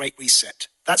call it the Great Reset.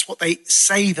 That's what they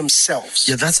say themselves.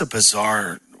 Yeah, that's a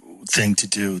bizarre thing to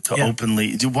do,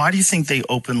 openly. Why do you think they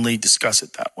openly discuss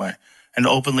it that way? And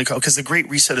openly, because the Great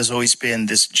Reset has always been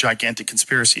this gigantic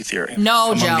conspiracy theory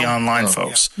among the online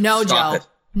folks. Yeah. No, Stop Joe. it.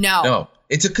 No.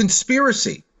 It's a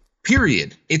conspiracy.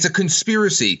 Period. It's a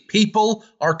conspiracy. People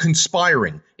are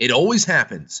conspiring. It always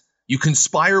happens. You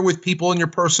conspire with people in your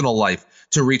personal life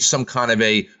to reach some kind of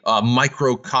a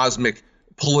microcosmic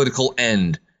political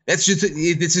end. That's just,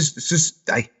 it's just,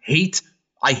 I hate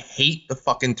the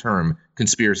fucking term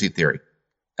conspiracy theory.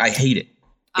 I hate it.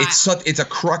 It's a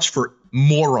crutch for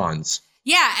morons.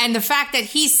 Yeah, and the fact that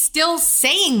he's still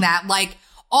saying that, like,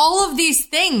 all of these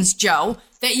things, Joe,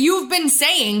 that you've been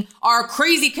saying are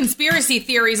crazy conspiracy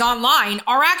theories online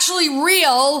are actually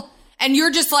real, and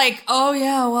you're just like, oh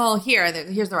yeah, well,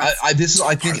 here's the rest.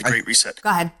 I think Great Reset.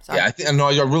 Go ahead. Sorry. Yeah,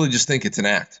 I really just think it's an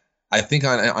act. I think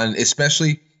on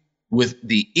especially with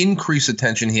the increased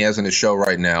attention he has on his show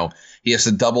right now, he has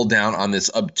to double down on this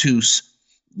obtuse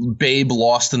babe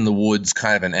lost in the woods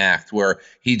kind of an act where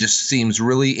he just seems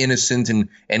really innocent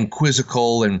and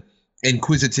quizzical and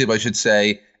inquisitive, I should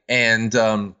say, and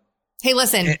hey,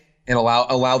 listen, and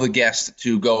allow the guest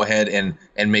to go ahead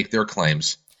and make their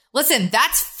claims. Listen,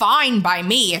 that's fine by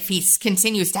me if he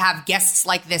continues to have guests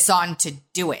like this on to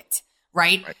do it,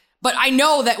 right? But I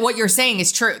know that what you're saying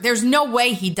is true. There's no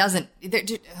way he doesn't.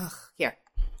 Here.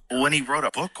 When he wrote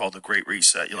a book called The Great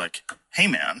Reset, you're like, hey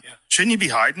man, shouldn't you be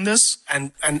hiding this?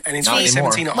 And in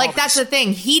 2017, like, that's the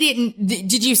thing. He didn't.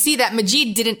 Did you see that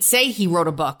Majid didn't say he wrote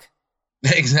a book?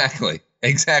 Exactly.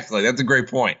 That's a great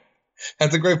point.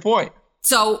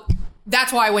 So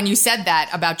that's why when you said that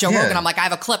about Joe Rogan, I'm like, I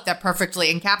have a clip that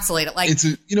perfectly encapsulates it. Like, it's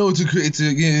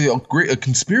a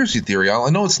conspiracy theory. I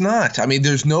know it's not. I mean,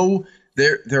 there's no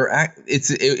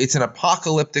it's an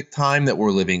apocalyptic time that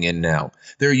we're living in now.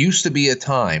 There used to be a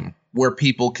time where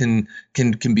people can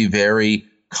be very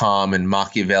calm and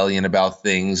Machiavellian about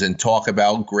things and talk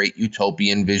about great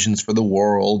utopian visions for the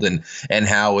world and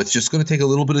how it's just going to take a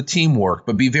little bit of teamwork,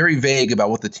 but be very vague about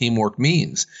what the teamwork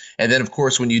means. And then, of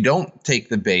course, when you don't take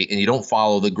the bait and you don't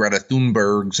follow the Greta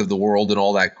Thunbergs of the world and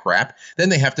all that crap, then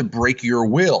they have to break your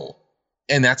will.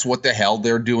 And that's what the hell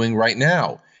they're doing right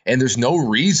now. And there's no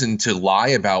reason to lie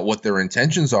about what their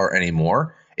intentions are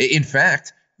anymore. In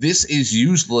fact, this is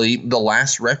usually the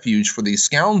last refuge for these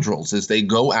scoundrels as they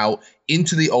go out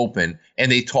into the open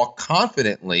and they talk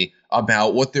confidently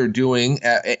about what they're doing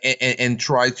and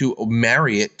try to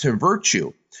marry it to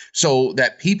virtue. So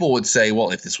that people would say,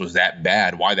 well, if this was that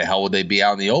bad, why the hell would they be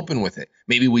out in the open with it?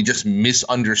 Maybe we just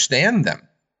misunderstand them.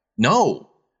 No.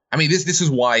 I mean, this is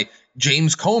why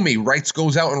James Comey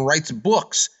goes out and writes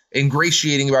books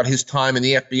ingratiating about his time in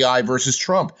the FBI versus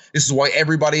Trump. This is why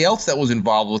everybody else that was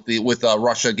involved with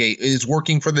Russiagate is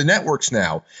working for the networks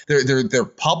now. They're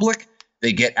public.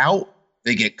 They get out.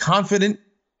 They get confident.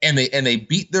 And they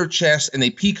beat their chest and they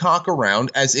peacock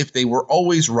around as if they were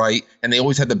always right and they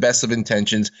always had the best of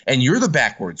intentions. And you're the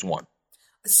backwards one.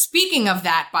 Speaking of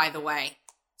that, by the way,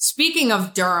 speaking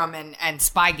of Durham and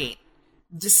Spygate,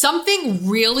 something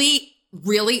really,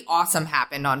 really awesome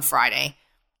happened on Friday.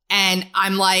 And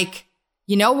I'm like,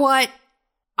 you know what?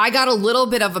 I got a little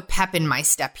bit of a pep in my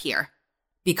step here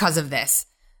because of this.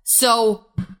 So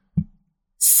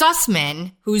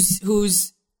Sussman,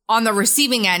 who's on the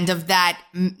receiving end of that,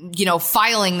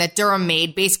 filing that Durham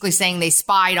made, basically saying they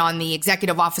spied on the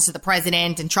executive office of the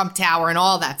president and Trump Tower and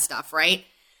all that stuff, right?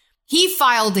 He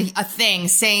filed a thing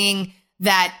saying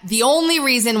that the only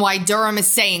reason why Durham is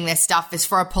saying this stuff is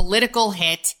for a political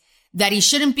hit, that he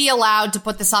shouldn't be allowed to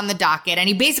put this on the docket. And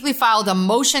he basically filed a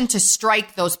motion to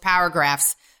strike those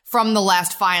paragraphs from the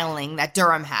last filing that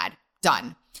Durham had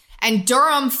done. And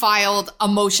Durham filed a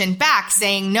motion back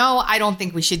saying, no, I don't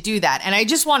think we should do that. And I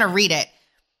just want to read it.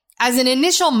 As an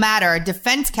initial matter,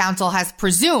 defense counsel has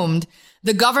presumed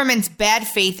the government's bad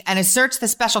faith and asserts the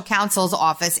special counsel's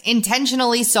office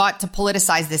intentionally sought to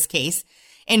politicize this case,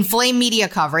 inflame media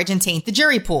coverage, and taint the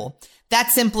jury pool.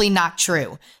 That's simply not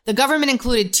true. The government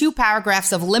included 2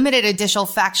 paragraphs of limited additional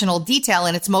factional detail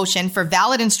in its motion for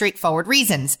valid and straightforward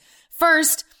reasons.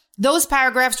 First, those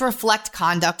paragraphs reflect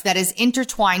conduct that is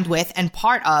intertwined with and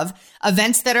part of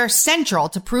events that are central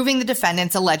to proving the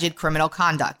defendant's alleged criminal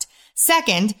conduct.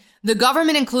 Second, the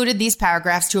government included these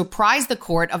paragraphs to apprise the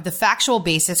court of the factual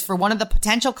basis for one of the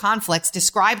potential conflicts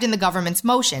described in the government's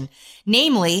motion,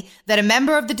 namely that a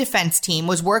member of the defense team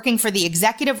was working for the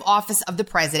executive office of the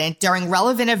president during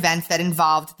relevant events that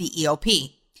involved the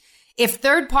EOP. If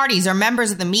third parties or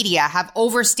members of the media have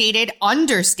overstated,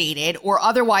 understated, or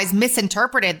otherwise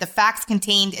misinterpreted the facts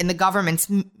contained in the government's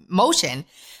motion,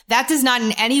 that does not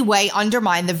in any way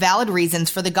undermine the valid reasons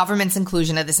for the government's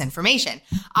inclusion of this information,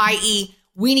 i.e.,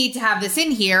 we need to have this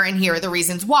in here, and here are the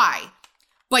reasons why.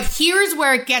 But here's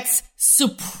where it gets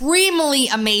supremely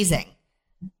amazing.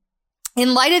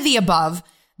 In light of the above,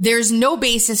 there's no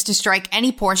basis to strike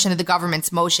any portion of the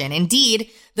government's motion. Indeed,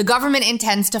 the government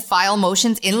intends to file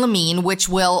motions in limine, which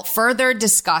will further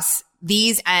discuss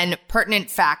these and pertinent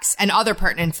facts and other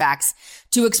pertinent facts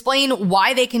to explain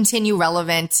why they constitute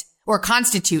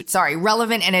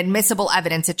relevant and admissible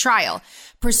evidence at trial.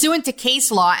 Pursuant to case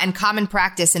law and common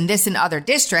practice in this and other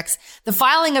districts, the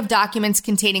filing of documents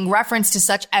containing reference to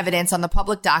such evidence on the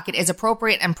public docket is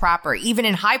appropriate and proper, even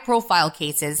in high-profile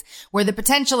cases where the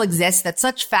potential exists that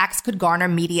such facts could garner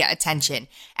media attention.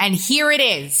 And here it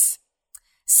is.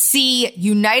 See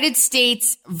United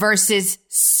States versus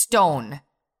Stone.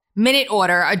 Minute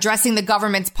order addressing the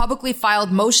government's publicly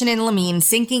filed motion in limine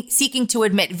seeking to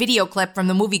admit video clip from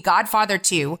the movie Godfather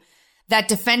 2 that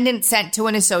defendant sent to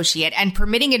an associate and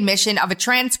permitting admission of a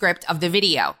transcript of the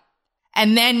video.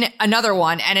 And then another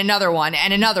one and another one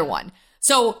and another one.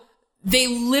 So they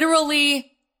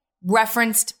literally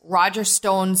referenced Roger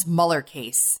Stone's Mueller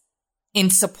case in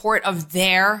support of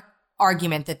their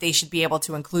argument that they should be able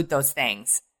to include those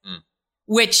things,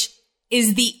 which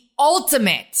is the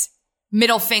ultimate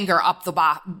middle finger up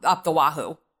the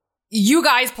wahoo. You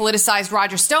guys politicized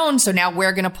Roger Stone, so now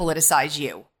we're going to politicize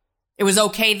you. It was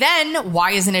okay then.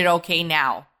 Why isn't it okay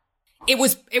now?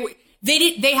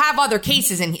 They have other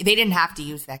cases and they didn't have to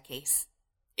use that case.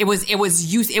 They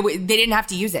didn't have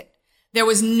to use it. There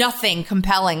was nothing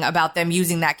compelling about them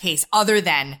using that case other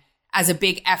than as a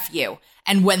big FU.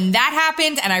 And when that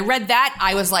happened and I read that,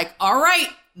 I was like, all right,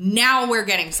 now we're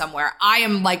getting somewhere. I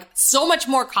am like so much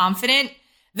more confident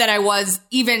than I was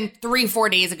even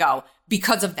 3-4 days ago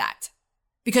because of that.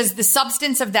 Because the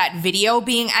substance of that video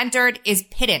being entered is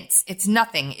pittance. It's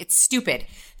nothing. It's stupid.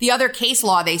 The other case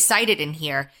law they cited in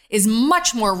here is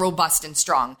much more robust and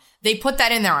strong. They put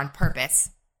that in there on purpose.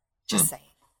 Just saying.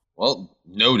 Well,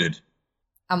 noted.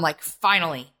 I'm like,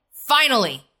 finally.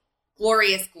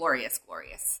 Glorious, glorious,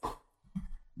 glorious.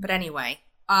 But anyway,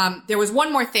 there was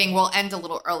one more thing. We'll end a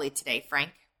little early today, Frank.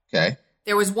 Okay.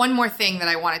 There was one more thing that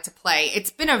I wanted to play.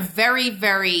 It's been a very,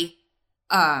 very,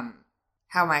 how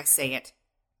am I say it?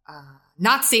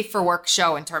 not safe for work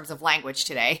show in terms of language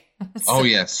today. Oh,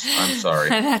 yes. I'm sorry.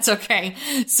 That's okay.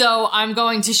 So I'm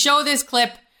going to show this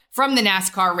clip from the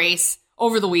NASCAR race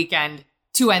over the weekend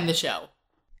to end the show.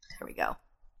 Here we go.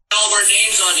 All of our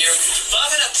names on here. But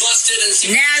I'm going to bust it and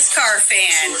see. NASCAR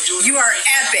fan, you are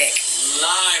epic.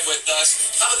 Live with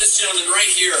us. How about this gentleman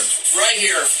right here? Right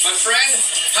here. My friend,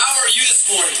 how are you this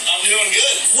morning? I'm doing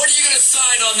good. What are you going to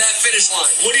sign on that finish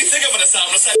line? What do you think I'm going to sign?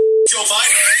 I'm going to sign Joe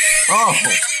Biden? Oh.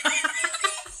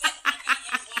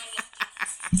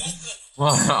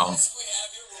 Wow.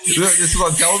 This was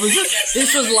on television?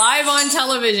 This was live on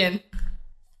television.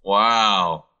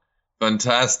 Wow.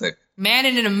 Fantastic. Man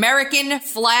in an American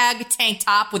flag tank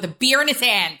top with a beer in his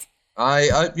hand.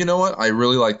 I you know what? I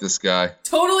really like this guy.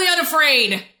 Totally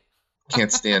unafraid.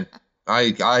 Can't stand.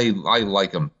 I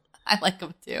like him. I like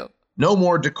him too. No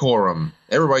more decorum.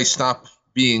 Everybody stop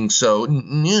being so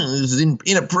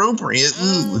inappropriate.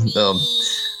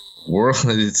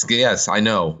 Yes, I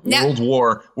know. Now,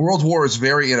 World War is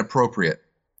very inappropriate.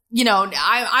 You know,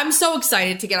 I'm so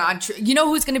excited to get on. You know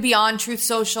who's going to be on Truth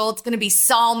Social? It's going to be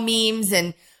Saul Memes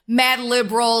and Mad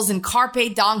Liberals and Carpe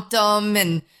Donktum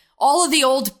and all of the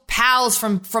old pals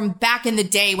from back in the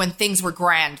day when things were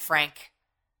grand, Frank.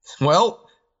 Well,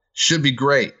 should be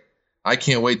great. I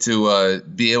can't wait to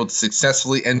be able to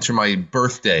successfully enter my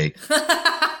birthday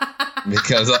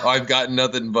because I've got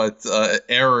nothing but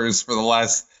errors for the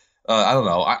last, I don't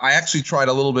know. I actually tried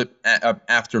a little bit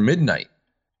after midnight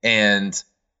and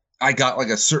I got like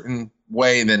a certain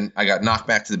way and then I got knocked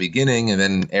back to the beginning and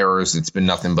then errors. It's been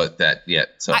nothing but that yet.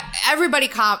 So everybody,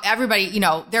 you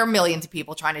know, there are millions of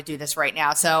people trying to do this right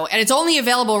now. So, and it's only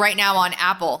available right now on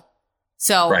Apple.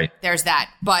 So There's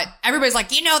that. But everybody's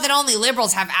like, you know that only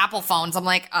liberals have Apple phones. I'm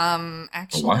like,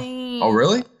 actually. Oh,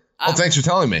 really? Oh, thanks for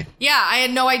telling me. Yeah, I had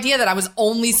no idea that I was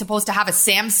only supposed to have a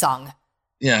Samsung.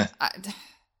 Yeah.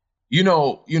 You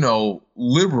know,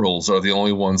 liberals are the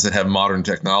only ones that have modern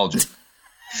technology.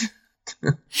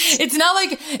 It's not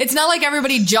like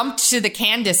everybody jumped to the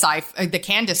Candace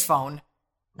phone.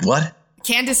 What?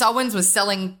 Candace Owens was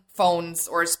selling phones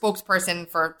or a spokesperson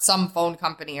for some phone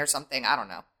company or something. I don't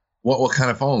know. What kind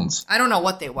of phones? I don't know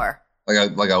what they were.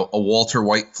 Like a Walter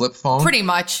White flip phone? Pretty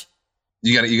much.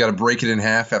 You got to break it in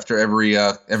half after every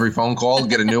phone call to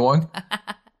get a new one?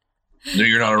 No,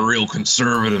 you're not a real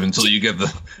conservative until you get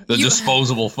the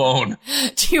disposable phone.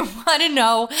 Do you want to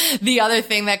know the other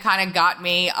thing that kind of got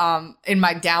me in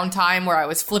my downtime where I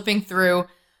was flipping through?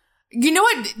 You know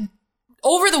what?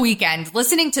 Over the weekend,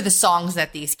 listening to the songs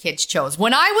that these kids chose.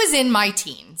 When I was in my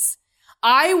teens,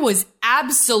 I was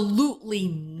absolutely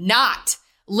not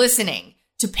listening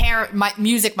to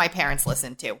music my parents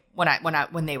listened to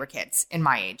when they were kids in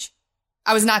my age.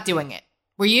 I was not doing it.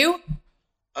 Were you?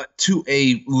 To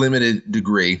a limited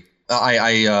degree.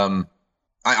 I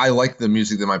like the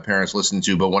music that my parents listened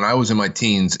to, but when I was in my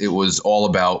teens, it was all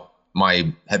about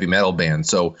my heavy metal band.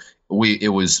 So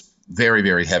it was very,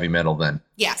 very heavy metal then.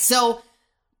 Yeah. So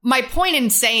my point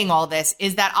in saying all this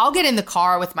is that I'll get in the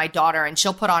car with my daughter and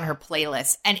she'll put on her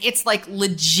playlist and it's like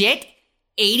legit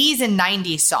 80s and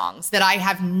 90s songs that I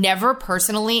have never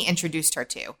personally introduced her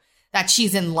to that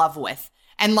she's in love with.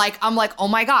 And like, I'm like, oh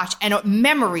my gosh. And a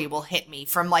memory will hit me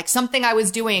from like something I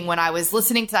was doing when I was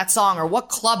listening to that song or what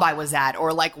club I was at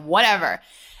or like whatever.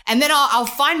 And then I'll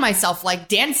find myself like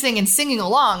dancing and singing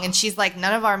along. And she's like,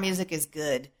 none of our music is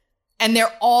good. And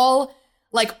they're all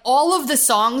like all of the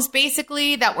songs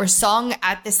basically that were sung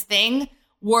at this thing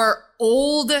were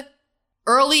old,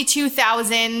 early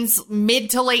 2000s, mid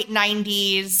to late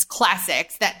 90s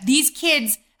classics that these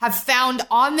kids have found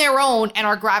on their own and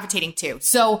are gravitating to.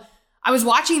 So I was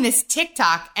watching this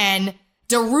TikTok and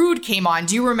Darude came on.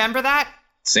 Do you remember that?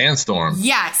 Sandstorm.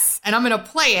 Yes. And I'm going to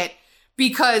play it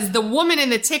because the woman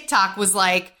in the TikTok was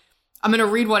like, I'm going to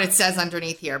read what it says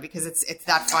underneath here because it's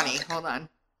that funny. Hold on.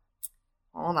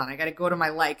 I got to go to my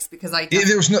likes because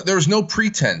there was no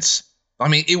pretense. I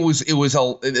mean, it was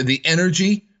the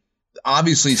energy.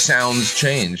 Obviously sounds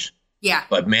changed. Yeah.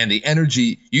 But man, the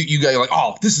energy, you guys are like,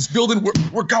 oh, this is building.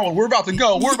 We're going. We're about to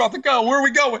go. We're about to go. Where are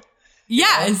we going?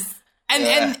 Yes.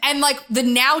 And like the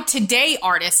now today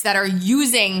artists that are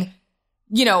using,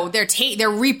 you know, they're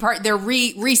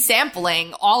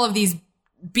resampling all of these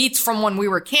beats from when we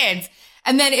were kids.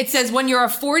 And then it says when you're a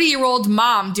 40-year-old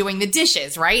mom doing the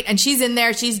dishes, right? And she's in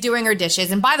there, she's doing her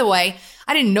dishes. And by the way,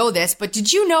 I didn't know this, but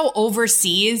did you know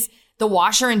overseas the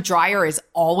washer and dryer is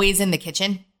always in the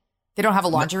kitchen? They don't have a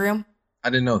laundry room. I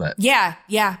didn't know that.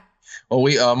 Yeah.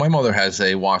 Well, my mother has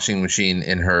a washing machine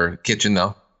in her kitchen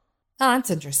though. Oh,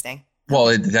 that's interesting.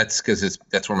 Well, that's because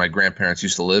that's where my grandparents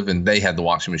used to live, and they had the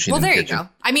washing machine. Well, in the there kitchen. You go.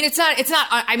 I mean, it's not.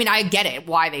 I mean, I get it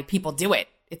why people do it.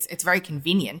 It's very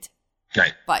convenient.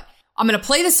 Right. But I'm going to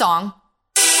play the song.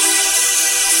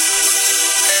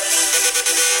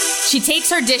 She takes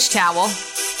her dish towel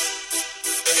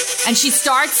and she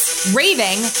starts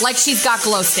raving like she's got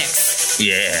glow sticks.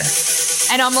 Yeah.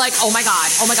 And I'm like, oh my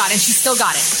God. And she's still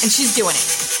got it. And she's doing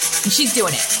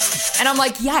it. And I'm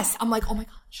like, yes. I'm like, oh my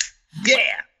gosh.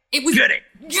 Yeah. It was Get it.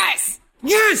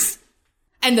 Yes.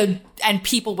 And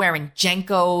people wearing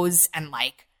Jenkos and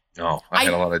like. Oh, I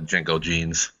had a lot of Jenko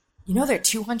jeans. You know they're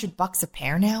 $200 a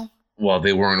pair now? Well,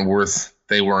 they weren't worth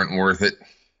it.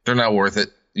 They're not worth it.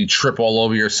 You trip all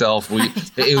over yourself.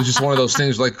 It was just one of those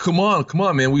things like, come on,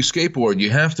 man, we skateboard. You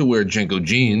have to wear Jenko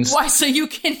jeans. Why? So you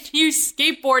can use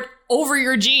skateboard over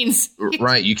your jeans.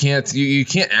 Right. You can't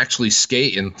actually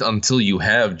skate until you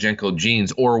have Jenko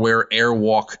jeans or wear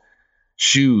Airwalk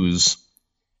shoes.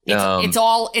 It's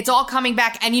all coming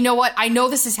back. And you know what? I know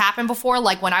this has happened before.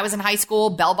 Like when I was in high school,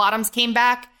 bell bottoms came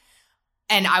back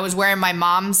and I was wearing my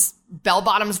mom's bell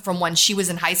bottoms from when she was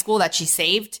in high school that she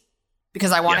saved.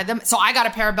 Because I wanted them. So I got a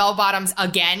pair of bell bottoms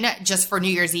again just for New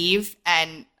Year's Eve.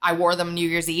 And I wore them New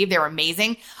Year's Eve. They were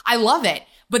amazing. I love it.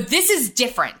 But this is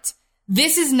different.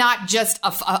 This is not just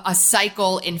a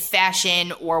cycle in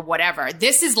fashion or whatever.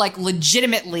 This is like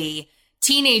legitimately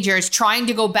teenagers trying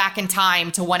to go back in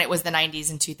time to when it was the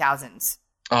 90s and 2000s.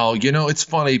 Oh, it's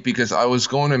funny because I was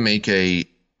going to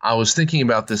I was thinking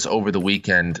about this over the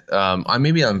weekend.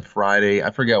 Maybe on Friday.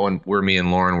 I forget where me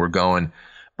and Lauren were going.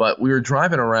 But we were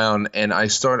driving around and I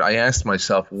asked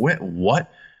myself, what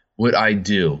would I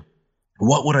do?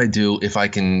 What would I do if I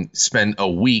can spend a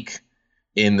week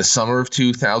in the summer of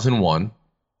 2001?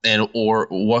 Or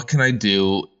what can I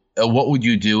do? What would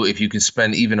you do if you could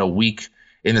spend even a week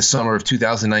in the summer of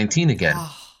 2019 again?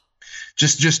 Oh.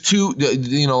 Just two,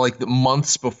 like the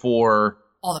months before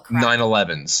all the crap.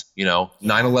 9/11s,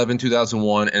 9/11,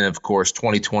 2001. And of course,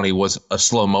 2020 was a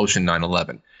slow motion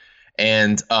 9/11.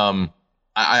 And,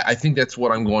 I think that's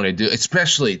what I'm going to do,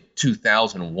 especially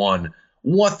 2001.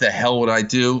 What the hell would I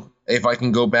do if I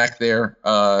can go back there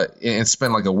and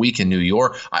spend like a week in New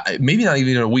York? Maybe not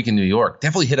even a week in New York.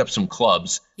 Definitely hit up some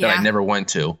clubs that I never went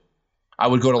to. I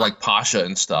would go to like Pasha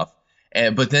and stuff.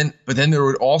 But then there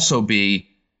would also be,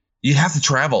 you'd have to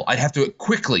travel. I'd have to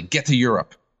quickly get to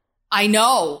Europe. I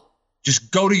know.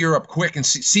 Just go to Europe quick and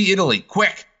see Italy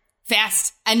quick.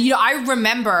 Fast. And, I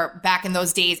remember back in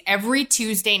those days, every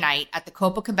Tuesday night at the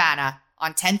Copacabana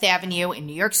on 10th Avenue in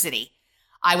New York City,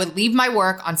 I would leave my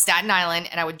work on Staten Island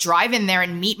and I would drive in there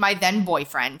and meet my then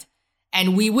boyfriend.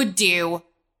 And we would do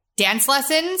dance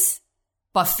lessons,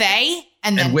 buffet,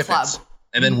 and then club.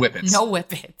 And then whippets. No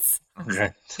whippets.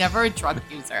 Okay. Never a drug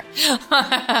user.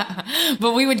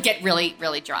 But we would get really,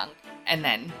 really drunk. And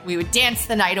then we would dance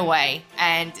the night away.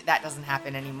 And that doesn't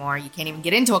happen anymore. You can't even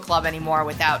get into a club anymore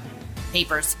without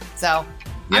papers. So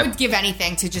I would give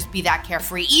anything to just be that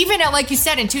carefree. Even like you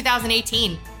said, in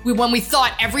 2018, when we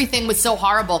thought everything was so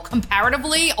horrible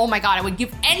comparatively, oh my God, I would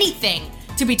give anything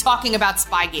to be talking about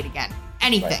Spygate again.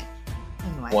 Anything. Right.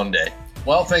 Anyway. One day.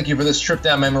 Well, thank you for this trip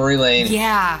down memory lane.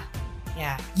 Yeah.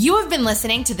 You have been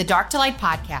listening to the Dark to Light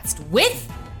podcast with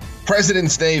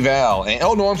President's Day Val.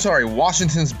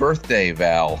 Washington's birthday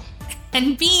Val.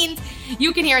 And Beans.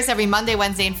 You can hear us every Monday,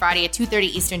 Wednesday, and Friday at 2:30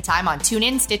 Eastern Time on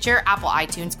TuneIn, Stitcher, Apple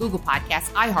iTunes, Google Podcasts,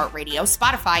 iHeartRadio,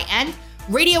 Spotify, and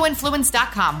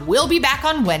RadioInfluence.com. We'll be back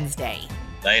on Wednesday.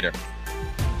 Later.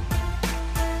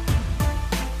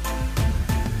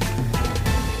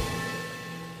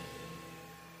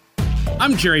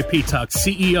 I'm Jerry Petuck,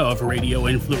 CEO of Radio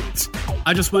Influence.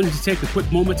 I just wanted to take a quick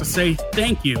moment to say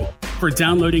thank you for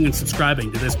downloading and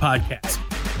subscribing to this podcast.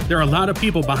 There are a lot of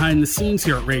people behind the scenes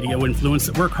here at Radio Influence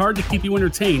that work hard to keep you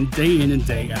entertained day in and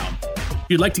day out. If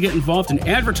you'd like to get involved and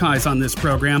advertise on this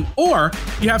program, or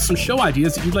you have some show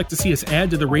ideas that you'd like to see us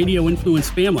add to the Radio Influence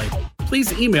family,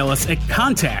 please email us at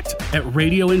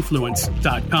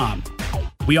contact@radioinfluence.com.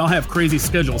 We all have crazy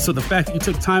schedules, so the fact that you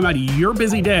took time out of your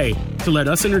busy day to let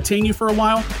us entertain you for a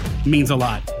while means a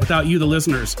lot. Without you, the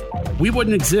listeners, we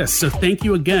wouldn't exist, so thank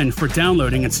you again for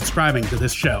downloading and subscribing to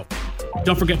this show.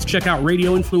 Don't forget to check out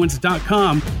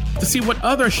RadioInfluence.com to see what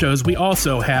other shows we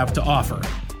also have to offer.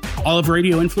 All of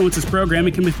Radio Influence's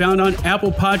programming can be found on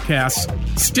Apple Podcasts,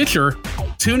 Stitcher,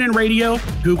 TuneIn Radio,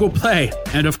 Google Play,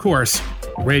 and of course,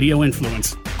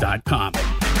 RadioInfluence.com.